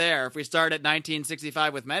start there, if we start at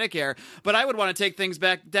 1965 with Medicare, but I would want to take things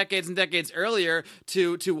back decades and decades earlier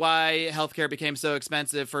to why healthcare became so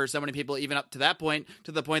expensive for so many people, even up to that point,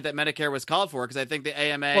 to the point that Medicare was called for, because I think the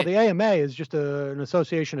AMA... Well, the AMA is just an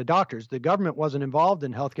association of doctors. The government wasn't involved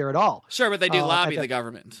in healthcare at all. Sure, but they do lobby the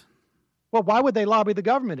government. Well, why would they lobby the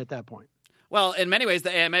government at that point? Well, in many ways,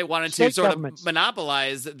 the AMA wanted to sort of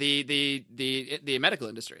monopolize the medical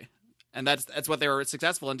industry. And that's what they were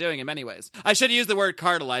successful in doing in many ways. I should use the word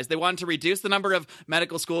cartelize. They wanted to reduce the number of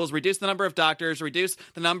medical schools, reduce the number of doctors, reduce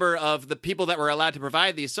the number of the people that were allowed to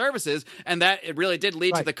provide these services. And that it really did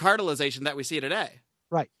lead to the cartelization that we see today.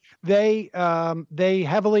 Right. They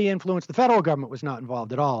heavily influenced. The federal government was not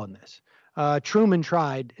involved at all in this. Truman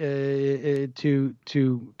tried to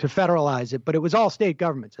federalize it, but it was all state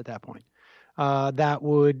governments at that point. That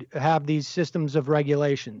would have these systems of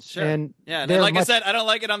regulations. Sure. And like I said, I don't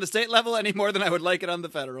like it on the state level any more than I would like it on the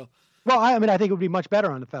federal. Well, I think it would be much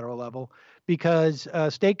better on the federal level, because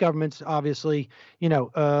state governments, obviously, you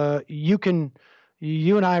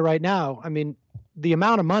and I right now, the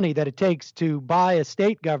amount of money that it takes to buy a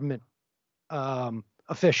state government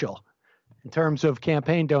official in terms of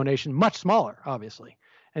campaign donation, much smaller, obviously.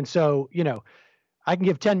 And so, I can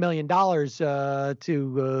give $10 million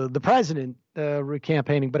to the president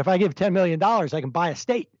campaigning, but if I give $10 million, I can buy a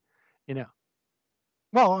state.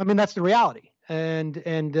 Well, that's the reality, and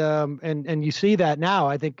you see that now.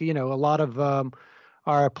 I think a lot of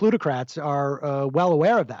our plutocrats are well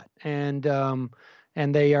aware of that, and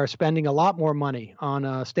and they are spending a lot more money on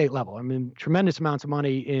a state level. I mean, tremendous amounts of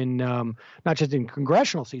money in not just in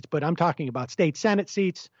congressional seats, but I'm talking about state Senate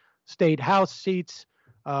seats, state House seats.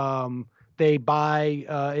 They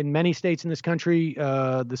buy, in many states in this country,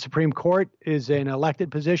 the Supreme Court is an elected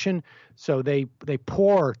position, so they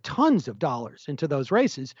pour tons of dollars into those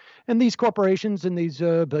races. And these corporations and these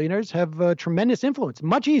billionaires have tremendous influence.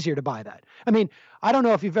 Much easier to buy that. I mean, I don't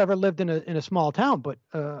know if you've ever lived in a small town, but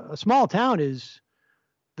a small town is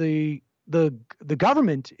the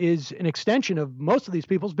government is an extension of most of these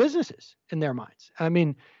people's businesses in their minds. I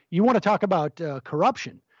mean, you want to talk about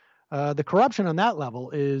corruption. The corruption on that level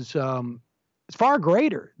is far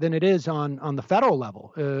greater than it is on the federal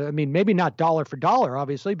level. I mean, maybe not dollar for dollar,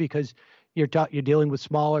 obviously, because you're dealing with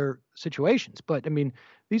smaller situations. But I mean,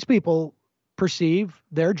 these people perceive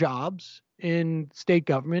their jobs in state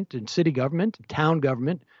government and city government, and town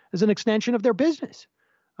government as an extension of their business.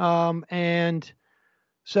 And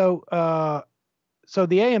so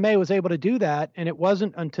the AMA was able to do that, and it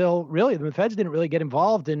wasn't until really the feds didn't really get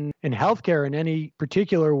involved in healthcare in any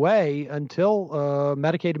particular way until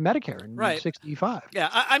Medicaid and Medicare in 1965. Yeah,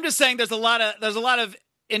 I'm just saying there's a lot of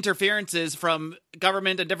interferences from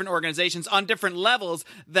government and different organizations on different levels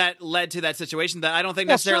that led to that situation that I don't think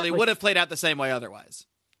necessarily would have played out the same way otherwise.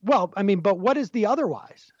 Well, I mean, but what is the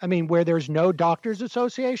otherwise? I mean, where there's no doctors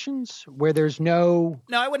associations, where there's no...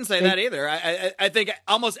 No, I wouldn't say that either. I think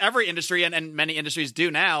almost every industry, and many industries do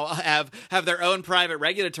now, have their own private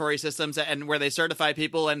regulatory systems and where they certify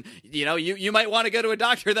people. And, you know, you might want to go to a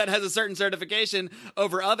doctor that has a certain certification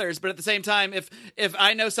over others. But at the same time, if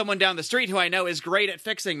I know someone down the street who I know is great at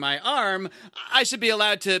fixing my arm, I should be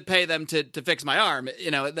allowed to pay them to fix my arm. You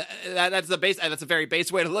know, that's a very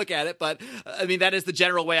base way to look at it. But, I mean, that is the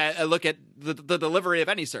general way I look at the delivery of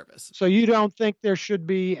any service. So you don't think there should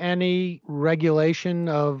be any regulation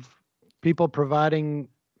of people providing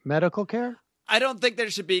medical care? I don't think there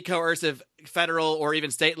should be coercive federal or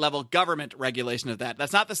even state level government regulation of that.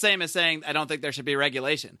 That's not the same as saying I don't think there should be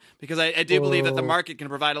regulation, because I do believe that the market can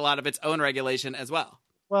provide a lot of its own regulation as well.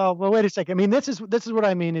 Well, wait a second. I mean, this is what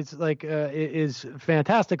I mean. It's like is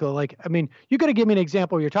fantastical. Like, I mean, you got to give me an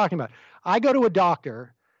example you're talking about. I go to a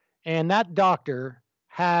doctor, and that doctor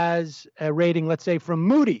has a rating, let's say, from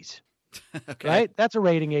Moody's, okay. Right? That's a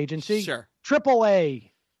rating agency. Sure.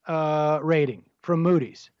 AAA rating from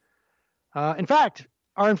Moody's. In fact,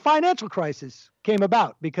 our financial crisis came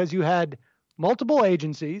about because you had multiple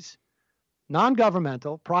agencies,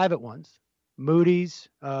 non-governmental, private ones, Moody's,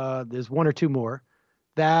 there's one or two more,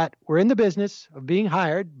 that were in the business of being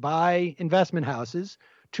hired by investment houses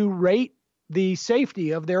to rate the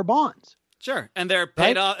safety of their bonds. Sure, and they're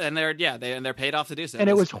paid off, and they're paid off to do so. And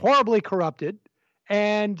it was horribly corrupted,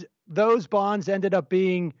 and those bonds ended up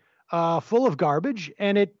being full of garbage,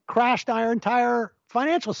 and it crashed our entire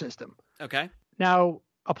financial system. Okay. Now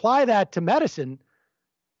apply that to medicine.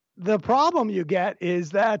 The problem you get is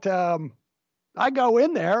that I go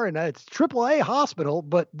in there, and it's AAA hospital,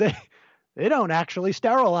 but they don't actually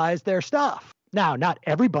sterilize their stuff. Now, not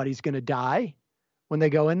everybody's going to die when they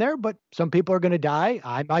go in there, but some people are going to die.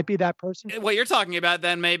 I might be that person. What you're talking about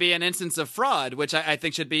then may be an instance of fraud, which I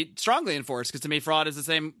think should be strongly enforced, because to me, fraud is the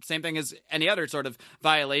same thing as any other sort of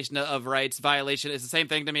violation of rights. Violation is the same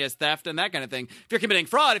thing to me as theft and that kind of thing. If you're committing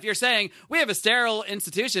fraud, if you're saying we have a sterile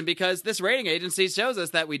institution because this rating agency shows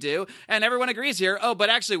us that we do, and everyone agrees here, oh, but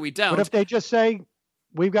actually we don't. What if they just say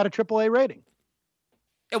we've got a AAA rating?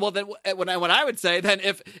 Well, then what I would say then,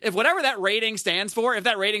 if whatever that rating stands for, if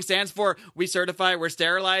that rating stands for we certify we're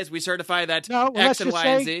sterilized, we certify that X and Y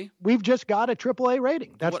and Z. We've just got a AAA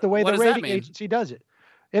rating. That's the way the rating agency does it.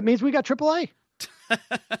 It means we got AAA.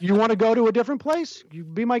 You want to go to a different place? You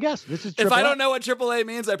be my guest. This is AAA. If I don't know what AAA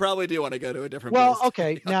means, I probably do want to go to a different place. Well,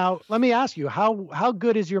 okay. Now, let me ask you, how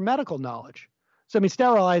good is your medical knowledge? So, I mean,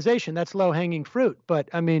 sterilization, that's low-hanging fruit. But,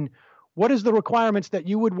 I mean, what is the requirements that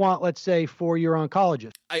you would want, let's say, for your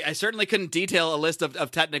oncologist? I certainly couldn't detail a list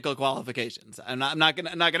of technical qualifications. I'm not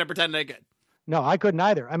gonna pretend I could. No, I couldn't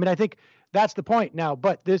either. I mean, I think that's the point now.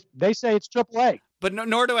 But they say it's AAA. But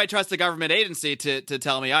nor do I trust a government agency to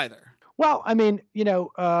tell me either. Well, I mean, you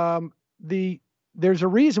know, there's a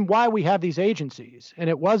reason why we have these agencies, and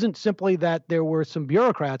it wasn't simply that there were some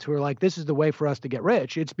bureaucrats who were like, "This is the way for us to get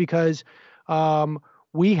rich." It's because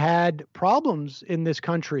we had problems in this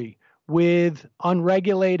country with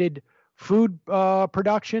unregulated food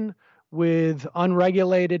production, with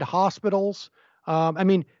unregulated hospitals. I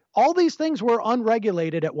mean, all these things were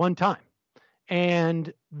unregulated at one time,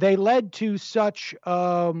 and they led to such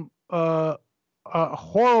a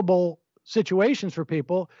horrible situations for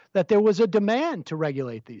people that there was a demand to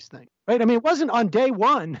regulate these things, right? I mean, it wasn't on day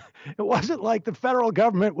one. It wasn't like the federal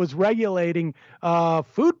government was regulating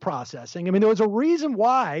food processing. I mean, there was a reason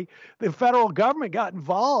why the federal government got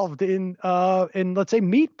involved in let's say,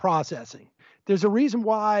 meat processing. There's a reason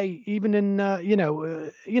why even in,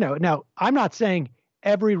 now I'm not saying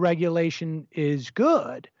every regulation is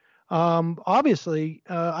good. Obviously,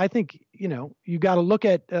 I think, you got to look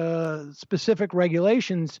at specific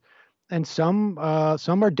regulations, and some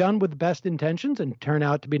are done with the best intentions and turn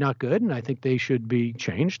out to be not good, and I think they should be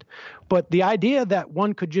changed. But the idea that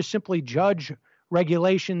one could just simply judge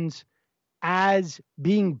regulations as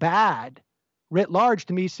being bad writ large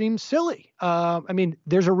to me seems silly. I mean,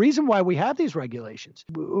 there's a reason why we have these regulations.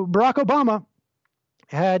 Barack Obama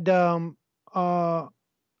had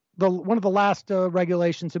one of the last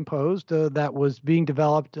regulations imposed that was being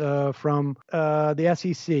developed from the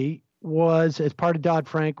SEC was, as part of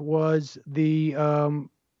Dodd-Frank, was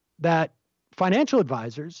that financial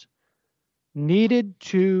advisors needed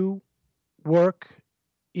to work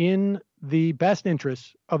in the best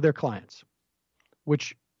interests of their clients,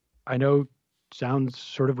 which I know sounds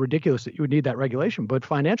sort of ridiculous that you would need that regulation, but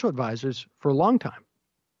financial advisors for a long time,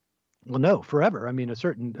 well, no, forever. I mean, a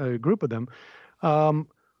certain group of them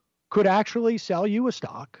could actually sell you a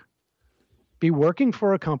stock, be working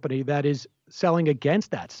for a company that is selling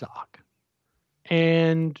against that stock,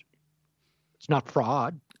 and it's not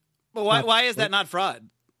fraud. Well, why is that not fraud?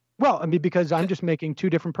 Well, I mean, because I'm just making two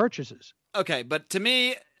different purchases. Okay, but to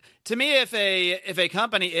me, if a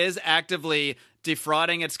company is actively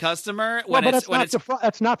defrauding its customer,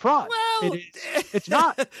 that's not fraud. Well, it's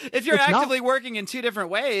not. If you're actively working in two different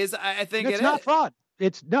ways, I think it's not fraud.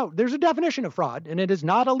 There's a definition of fraud, and it is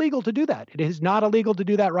not illegal to do that. It is not illegal to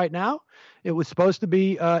do that right now. It was supposed to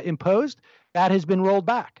be imposed. That has been rolled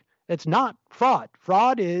back. It's not fraud.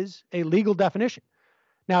 Fraud is a legal definition.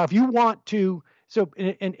 Now, if you want to,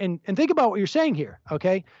 and think about what you're saying here,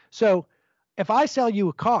 okay? So if I sell you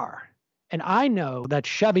a car and I know that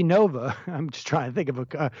Chevy Nova, I'm just trying to think of a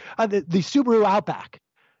car, the Subaru Outback,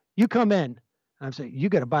 you come in, I'm saying, you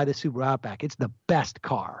got to buy the Subaru Outback. It's the best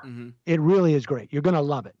car. Mm-hmm. It really is great. You're going to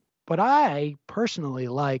love it. But I personally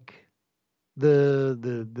like the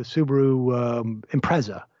Subaru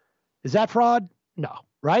Impreza. Is that fraud? No,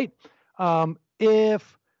 right?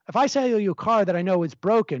 If I sell you a car that I know is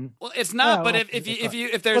broken, well, it's not. But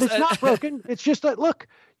if there's, but it's not broken. It's just that, look,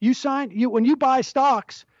 when you buy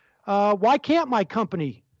stocks, why can't my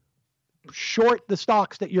company short the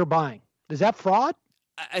stocks that you're buying? Is that fraud?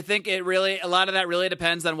 I think a lot of that really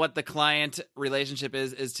depends on what the client relationship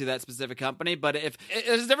is to that specific company. But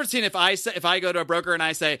there's a difference between if I go to a broker and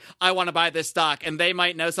I say, I want to buy this stock, and they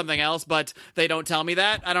might know something else, but they don't tell me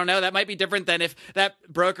that. I don't know. That might be different than if that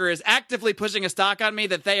broker is actively pushing a stock on me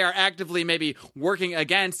that they are actively maybe working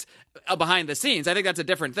against behind the scenes. I think that's a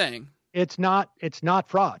different thing. It's not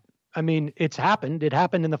fraud. I mean, it's happened. It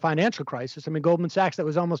happened in the financial crisis. I mean, Goldman Sachs, that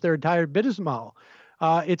was almost their entire business model.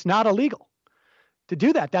 It's not illegal to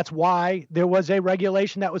do that. That's why there was a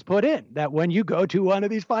regulation that was put in that when you go to one of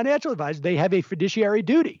these financial advisors, they have a fiduciary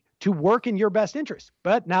duty to work in your best interest.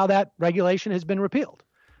 But now that regulation has been repealed.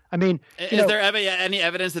 I mean, is there any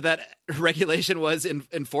evidence that regulation was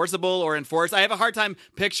enforceable or enforced? I have a hard time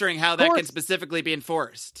picturing how that can specifically be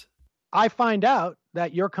enforced. I find out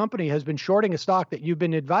that your company has been shorting a stock that you've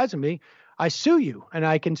been advising me. I sue you, and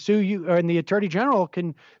I can sue you, and the Attorney General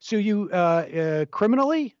can sue you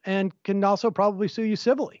criminally, and can also probably sue you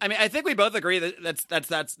civilly. I mean, I think we both agree that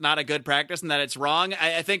that's not a good practice and that it's wrong.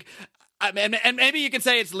 I think, and maybe you can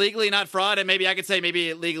say it's legally not fraud, and maybe I could say maybe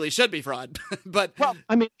it legally should be fraud. But well,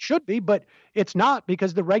 I mean, it should be, but it's not,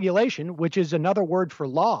 because the regulation, which is another word for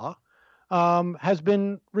law, has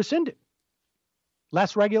been rescinded.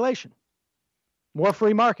 Less regulation, more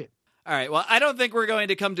free market. All right. Well, I don't think we're going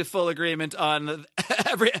to come to full agreement on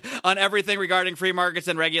everything regarding free markets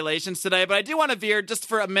and regulations today, but I do want to veer just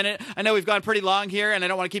for a minute. I know we've gone pretty long here, and I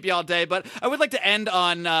don't want to keep you all day, but I would like to end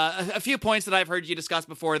on a few points that I've heard you discuss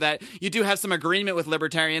before that you do have some agreement with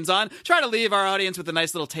libertarians on. Try to leave our audience with a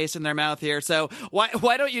nice little taste in their mouth here. So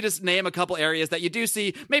why don't you just name a couple areas that you do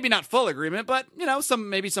see, maybe not full agreement, but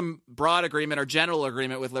maybe some broad agreement or general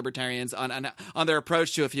agreement with libertarians on their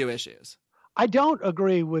approach to a few issues. I don't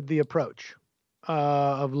agree with the approach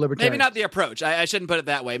of libertarians. Maybe not the approach. I shouldn't put it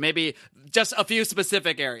that way. Maybe just a few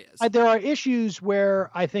specific areas. There are issues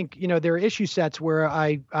where I think, there are issue sets where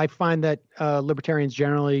I find that libertarians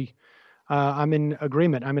generally, I'm in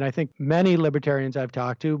agreement. I mean, I think many libertarians I've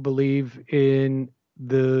talked to believe in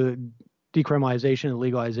the decriminalization and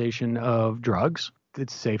legalization of drugs.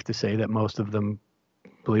 It's safe to say that most of them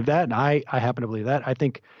believe that, and I happen to beve that. I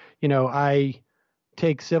think, I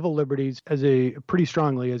take civil liberties pretty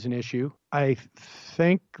strongly as an issue. I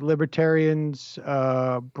think libertarians,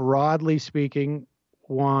 broadly speaking,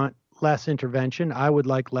 want less intervention. I would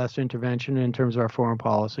like less intervention in terms of our foreign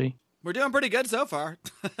policy. We're doing pretty good so far.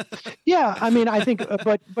 Yeah, I mean, I think,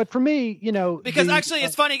 but for me, because actually,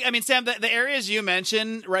 it's funny. I mean, Sam, the areas you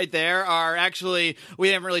mentioned right there are actually, we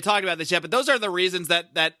haven't really talked about this yet, but those are the reasons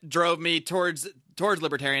that drove me towards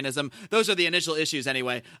libertarianism. Those are the initial issues,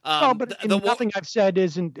 anyway. Nothing I've said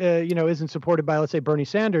isn't supported by, let's say, Bernie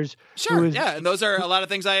Sanders. Sure, yeah, and those are a lot of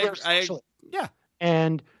things yeah.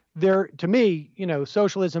 And to me,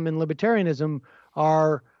 socialism and libertarianism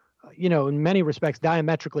are, in many respects,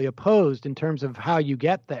 diametrically opposed in terms of how you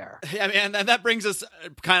get there. I mean, and that brings us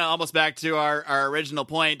kind of almost back to our original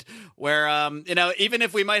point where, even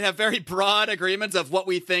if we might have very broad agreements of what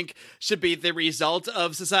we think should be the result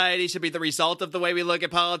of society, should be the result of the way we look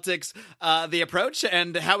at politics, the approach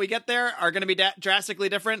and how we get there are going to be drastically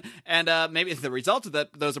different. And maybe the results of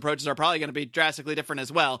those approaches are probably going to be drastically different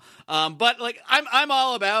as well. But I'm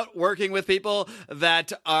all about working with people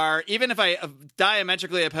that are, even if I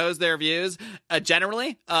diametrically oppose their views,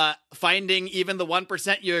 generally finding even the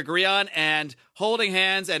 1% you agree on and holding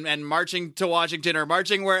hands and marching to Washington or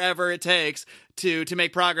marching wherever it takes to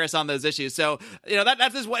make progress on those issues. So,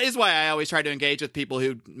 that is why I always try to engage with people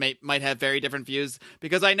who might have very different views,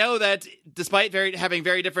 because I know that despite having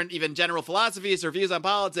very different even general philosophies or views on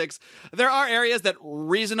politics, there are areas that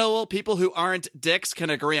reasonable people who aren't dicks can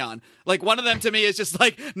agree on. Like, one of them to me is just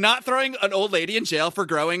not throwing an old lady in jail for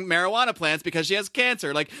growing marijuana plants because she has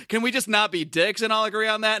cancer. Can we just not be dicks and all agree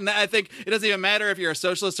on that? And I think it doesn't even matter if you're a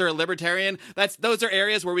socialist or a libertarian. Those are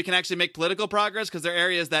areas where we can actually make political progress, because they're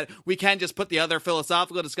areas that we can just put the other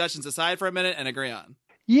philosophical discussions aside for a minute and agree on.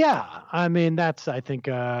 Yeah, I mean, I think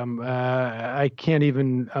I can't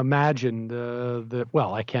even imagine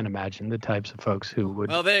I can't imagine the types of folks who would.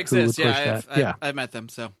 Well, they exist. I've met them.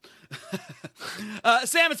 So,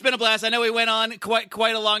 Sam, it's been a blast. I know we went on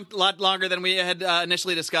quite a lot longer than we had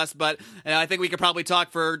initially discussed, but I think we could probably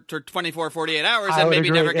talk for 24, 48 hours and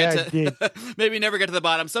maybe never get to the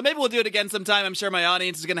bottom. So maybe we'll do it again sometime. I'm sure my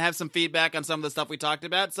audience is going to have some feedback on some of the stuff we talked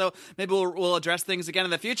about. So maybe we'll address things again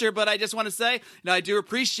in the future. But I just want to say, I do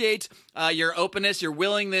appreciate your openness, your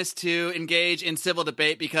willingness to engage in civil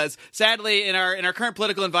debate, because sadly in our current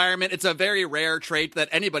political environment, it's a very rare trait that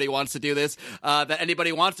anybody wants to do this, that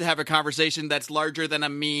anybody wants to have a conversation that's larger than a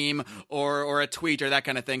meme or a tweet or that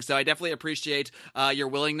kind of thing. So I definitely appreciate your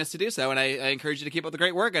willingness to do so, and I encourage you to keep up the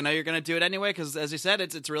great work. I know you're going to do it anyway, because as you said,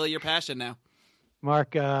 it's really your passion now.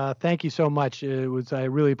 Mark, thank you so much. I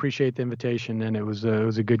really appreciate the invitation, and it was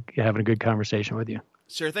a good having a good conversation with you.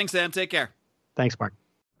 Sure thing, Sam. Take care. Thanks, Mark.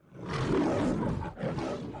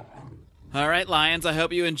 All right, Lions, I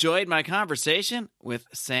hope you enjoyed my conversation with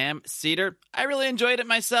Sam Seder. I really enjoyed it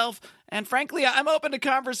myself, and frankly, I'm open to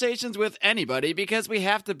conversations with anybody, because we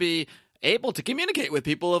have to be able to communicate with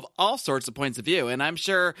people of all sorts of points of view. And I'm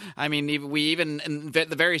sure, in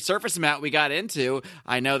the very surface amount we got into,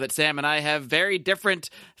 I know that Sam and I have very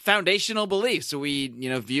different foundational beliefs. We,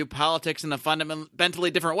 view politics in a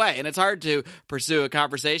fundamentally different way. And it's hard to pursue a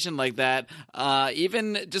conversation like that.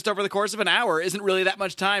 Even just over the course of an hour isn't really that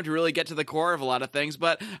much time to really get to the core of a lot of things.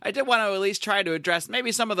 But I did want to at least try to address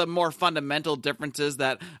maybe some of the more fundamental differences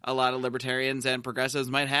that a lot of libertarians and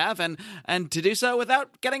progressives might have, and to do so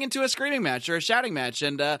without getting into a screaming match or a shouting match.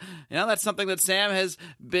 And, that's something that Sam has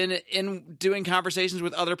been in doing conversations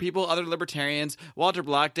with other people, other libertarians, Walter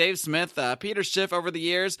Block, Dave Smith, Peter Schiff over the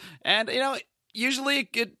years. And, usually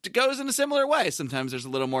it goes in a similar way. Sometimes there's a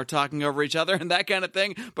little more talking over each other and that kind of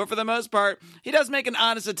thing. But for the most part, he does make an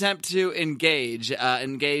honest attempt to engage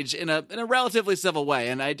in a relatively civil way.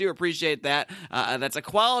 And I do appreciate that. That's a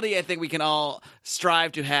quality I think we can all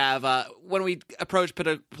strive to have when we approach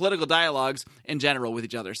political dialogues in general with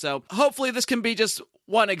each other. So hopefully this can be just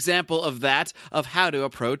one example of that, of how to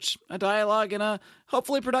approach a dialogue in a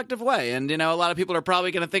hopefully productive way. And, a lot of people are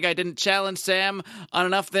probably going to think I didn't challenge Sam on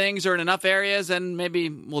enough things or in enough areas, and maybe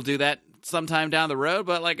we'll do that sometime down the road.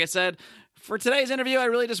 But like I said, for today's interview, I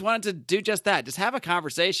really just wanted to do just that. Just have a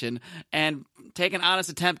conversation and take an honest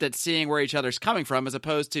attempt at seeing where each other's coming from, as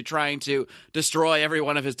opposed to trying to destroy every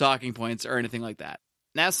one of his talking points or anything like that.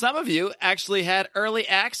 Now, some of you actually had early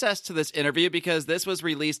access to this interview because this was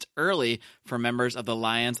released early for members of the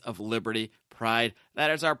Lions of Liberty Pride.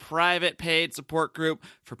 That is our private paid support group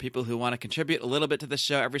for people who want to contribute a little bit to the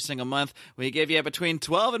show every single month. We give you between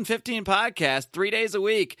 12 and 15 podcasts 3 days a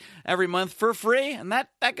week every month for free, and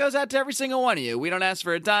that goes out to every single one of you. We don't ask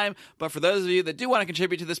for a dime, but for those of you that do want to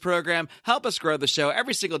contribute to this program, help us grow the show.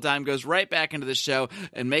 Every single dime goes right back into the show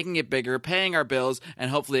and making it bigger, paying our bills,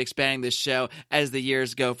 and hopefully expanding this show as the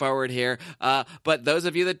years go forward here. But those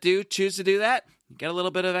of you that do choose to do that, you get a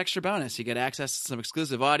little bit of extra bonus. You get access to some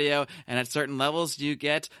exclusive audio, and at certain levels, you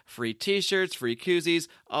get free t-shirts, free koozies,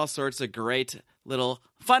 all sorts of great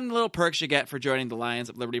fun little perks you get for joining the Lions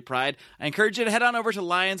of Liberty Pride. I encourage you to head on over to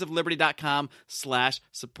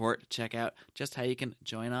lionsofliberty.com/support to check out just how you can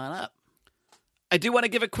join on up. I do want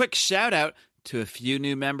to give a quick shout out to a few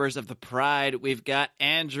new members of the Pride. We've got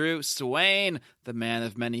Andrew Swain, the man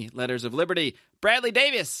of many letters of liberty, Bradley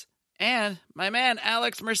Davis, and my man,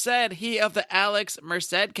 Alex Merced, he of the Alex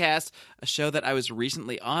Merced Cast, a show that I was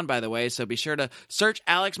recently on, by the way, so be sure to search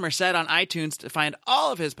Alex Merced on iTunes to find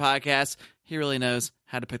all of his podcasts. He really knows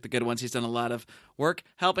how to pick the good ones. He's done a lot of work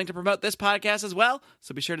helping to promote this podcast as well,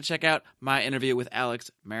 so be sure to check out my interview with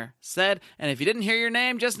Alex Merced. And if you didn't hear your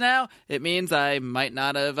name just now, it means I might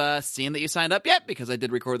not have seen that you signed up yet, because I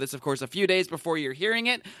did record this, of course, a few days before you're hearing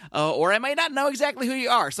it, or I might not know exactly who you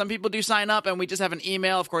are. Some people do sign up, and we just have an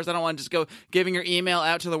email. Of course, I don't want to just go giving your email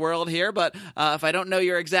out to the world here, but if I don't know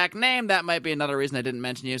your exact name, that might be another reason I didn't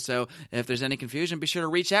mention you. So if there's any confusion, be sure to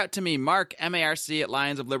reach out to me, Mark, M-A-R-C, at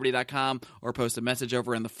lionsofliberty.com, or post a message over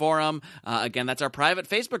in the forum. Again, that's our private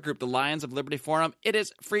Facebook group, the Lions of Liberty Forum. It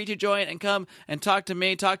is free to join and come and talk to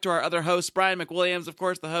me, talk to our other hosts, Brian McWilliams, of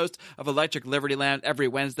course, the host of Electric Liberty Land every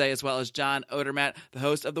Wednesday, as well as John Odermatt, the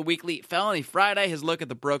host of the weekly Felony Friday, his look at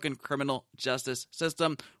the broken criminal justice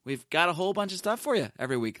system. We've got a whole bunch of stuff for you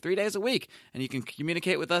every week, 3 days a week, and you can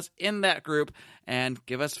communicate with us in that group and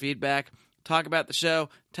give us feedback, talk about the show,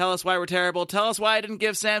 tell us why we're terrible, tell us why I didn't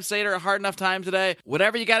give Sam Sater a hard enough time today.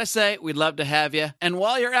 Whatever you got to say, we'd love to have you. And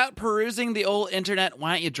while you're out perusing the old internet,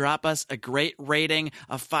 why don't you drop us a great rating,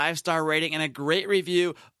 a 5-star rating, and a great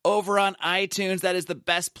review over on iTunes. That is the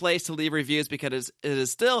best place to leave reviews, because it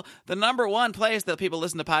is still the number one place that people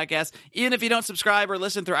listen to podcasts. Even if you don't subscribe or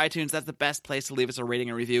listen through iTunes, that's the best place to leave us a rating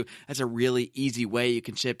and review. That's a really easy way you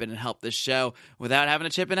can chip in and help this show without having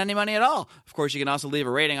to chip in any money at all. Of course, you can also leave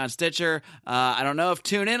a rating on Stitcher. I don't know if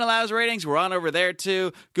TuneIn allows ratings. We're on over there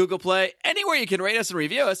too. Google Play. Anywhere you can rate us and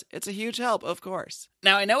review us, it's a huge help, of course.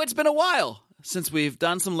 Now, I know it's been a while since we've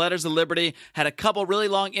done some Letters of Liberty, had a couple really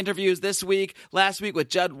long interviews this week, last week with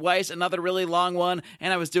Judd Weiss, another really long one,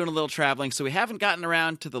 and I was doing a little traveling, so we haven't gotten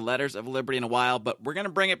around to the Letters of Liberty in a while, but we're going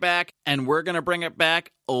to bring it back, and we're going to bring it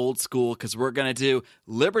back old school, because we're going to do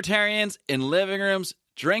libertarians in living rooms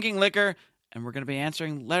drinking liquor, and we're going to be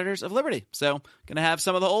answering Letters of Liberty. So, going to have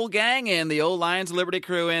some of the old gang and the old Lions of Liberty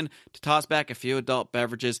crew in to toss back a few adult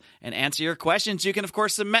beverages and answer your questions. You can, of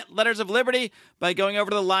course, submit Letters of Liberty by going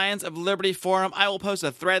over to the Lions of Liberty forum. I will post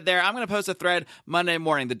a thread there. I'm going to post a thread Monday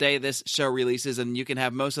morning, the day this show releases, and you can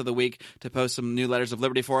have most of the week to post some new Letters of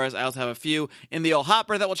Liberty for us. I also have a few in the old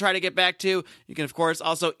hopper that we'll try to get back to. You can, of course,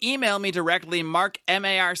 also email me directly, Mark,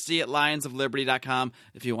 M-A-R-C, at lionsofliberty.com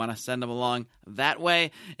if you want to send them along that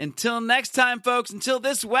way. Until next time, folks, until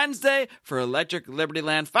this Wednesday for Electric Liberty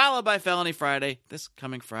Land, followed by Felony Friday this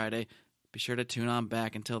coming Friday. Be sure to tune on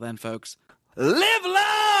back. Until then, folks, live long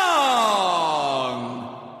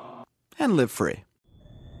and live free.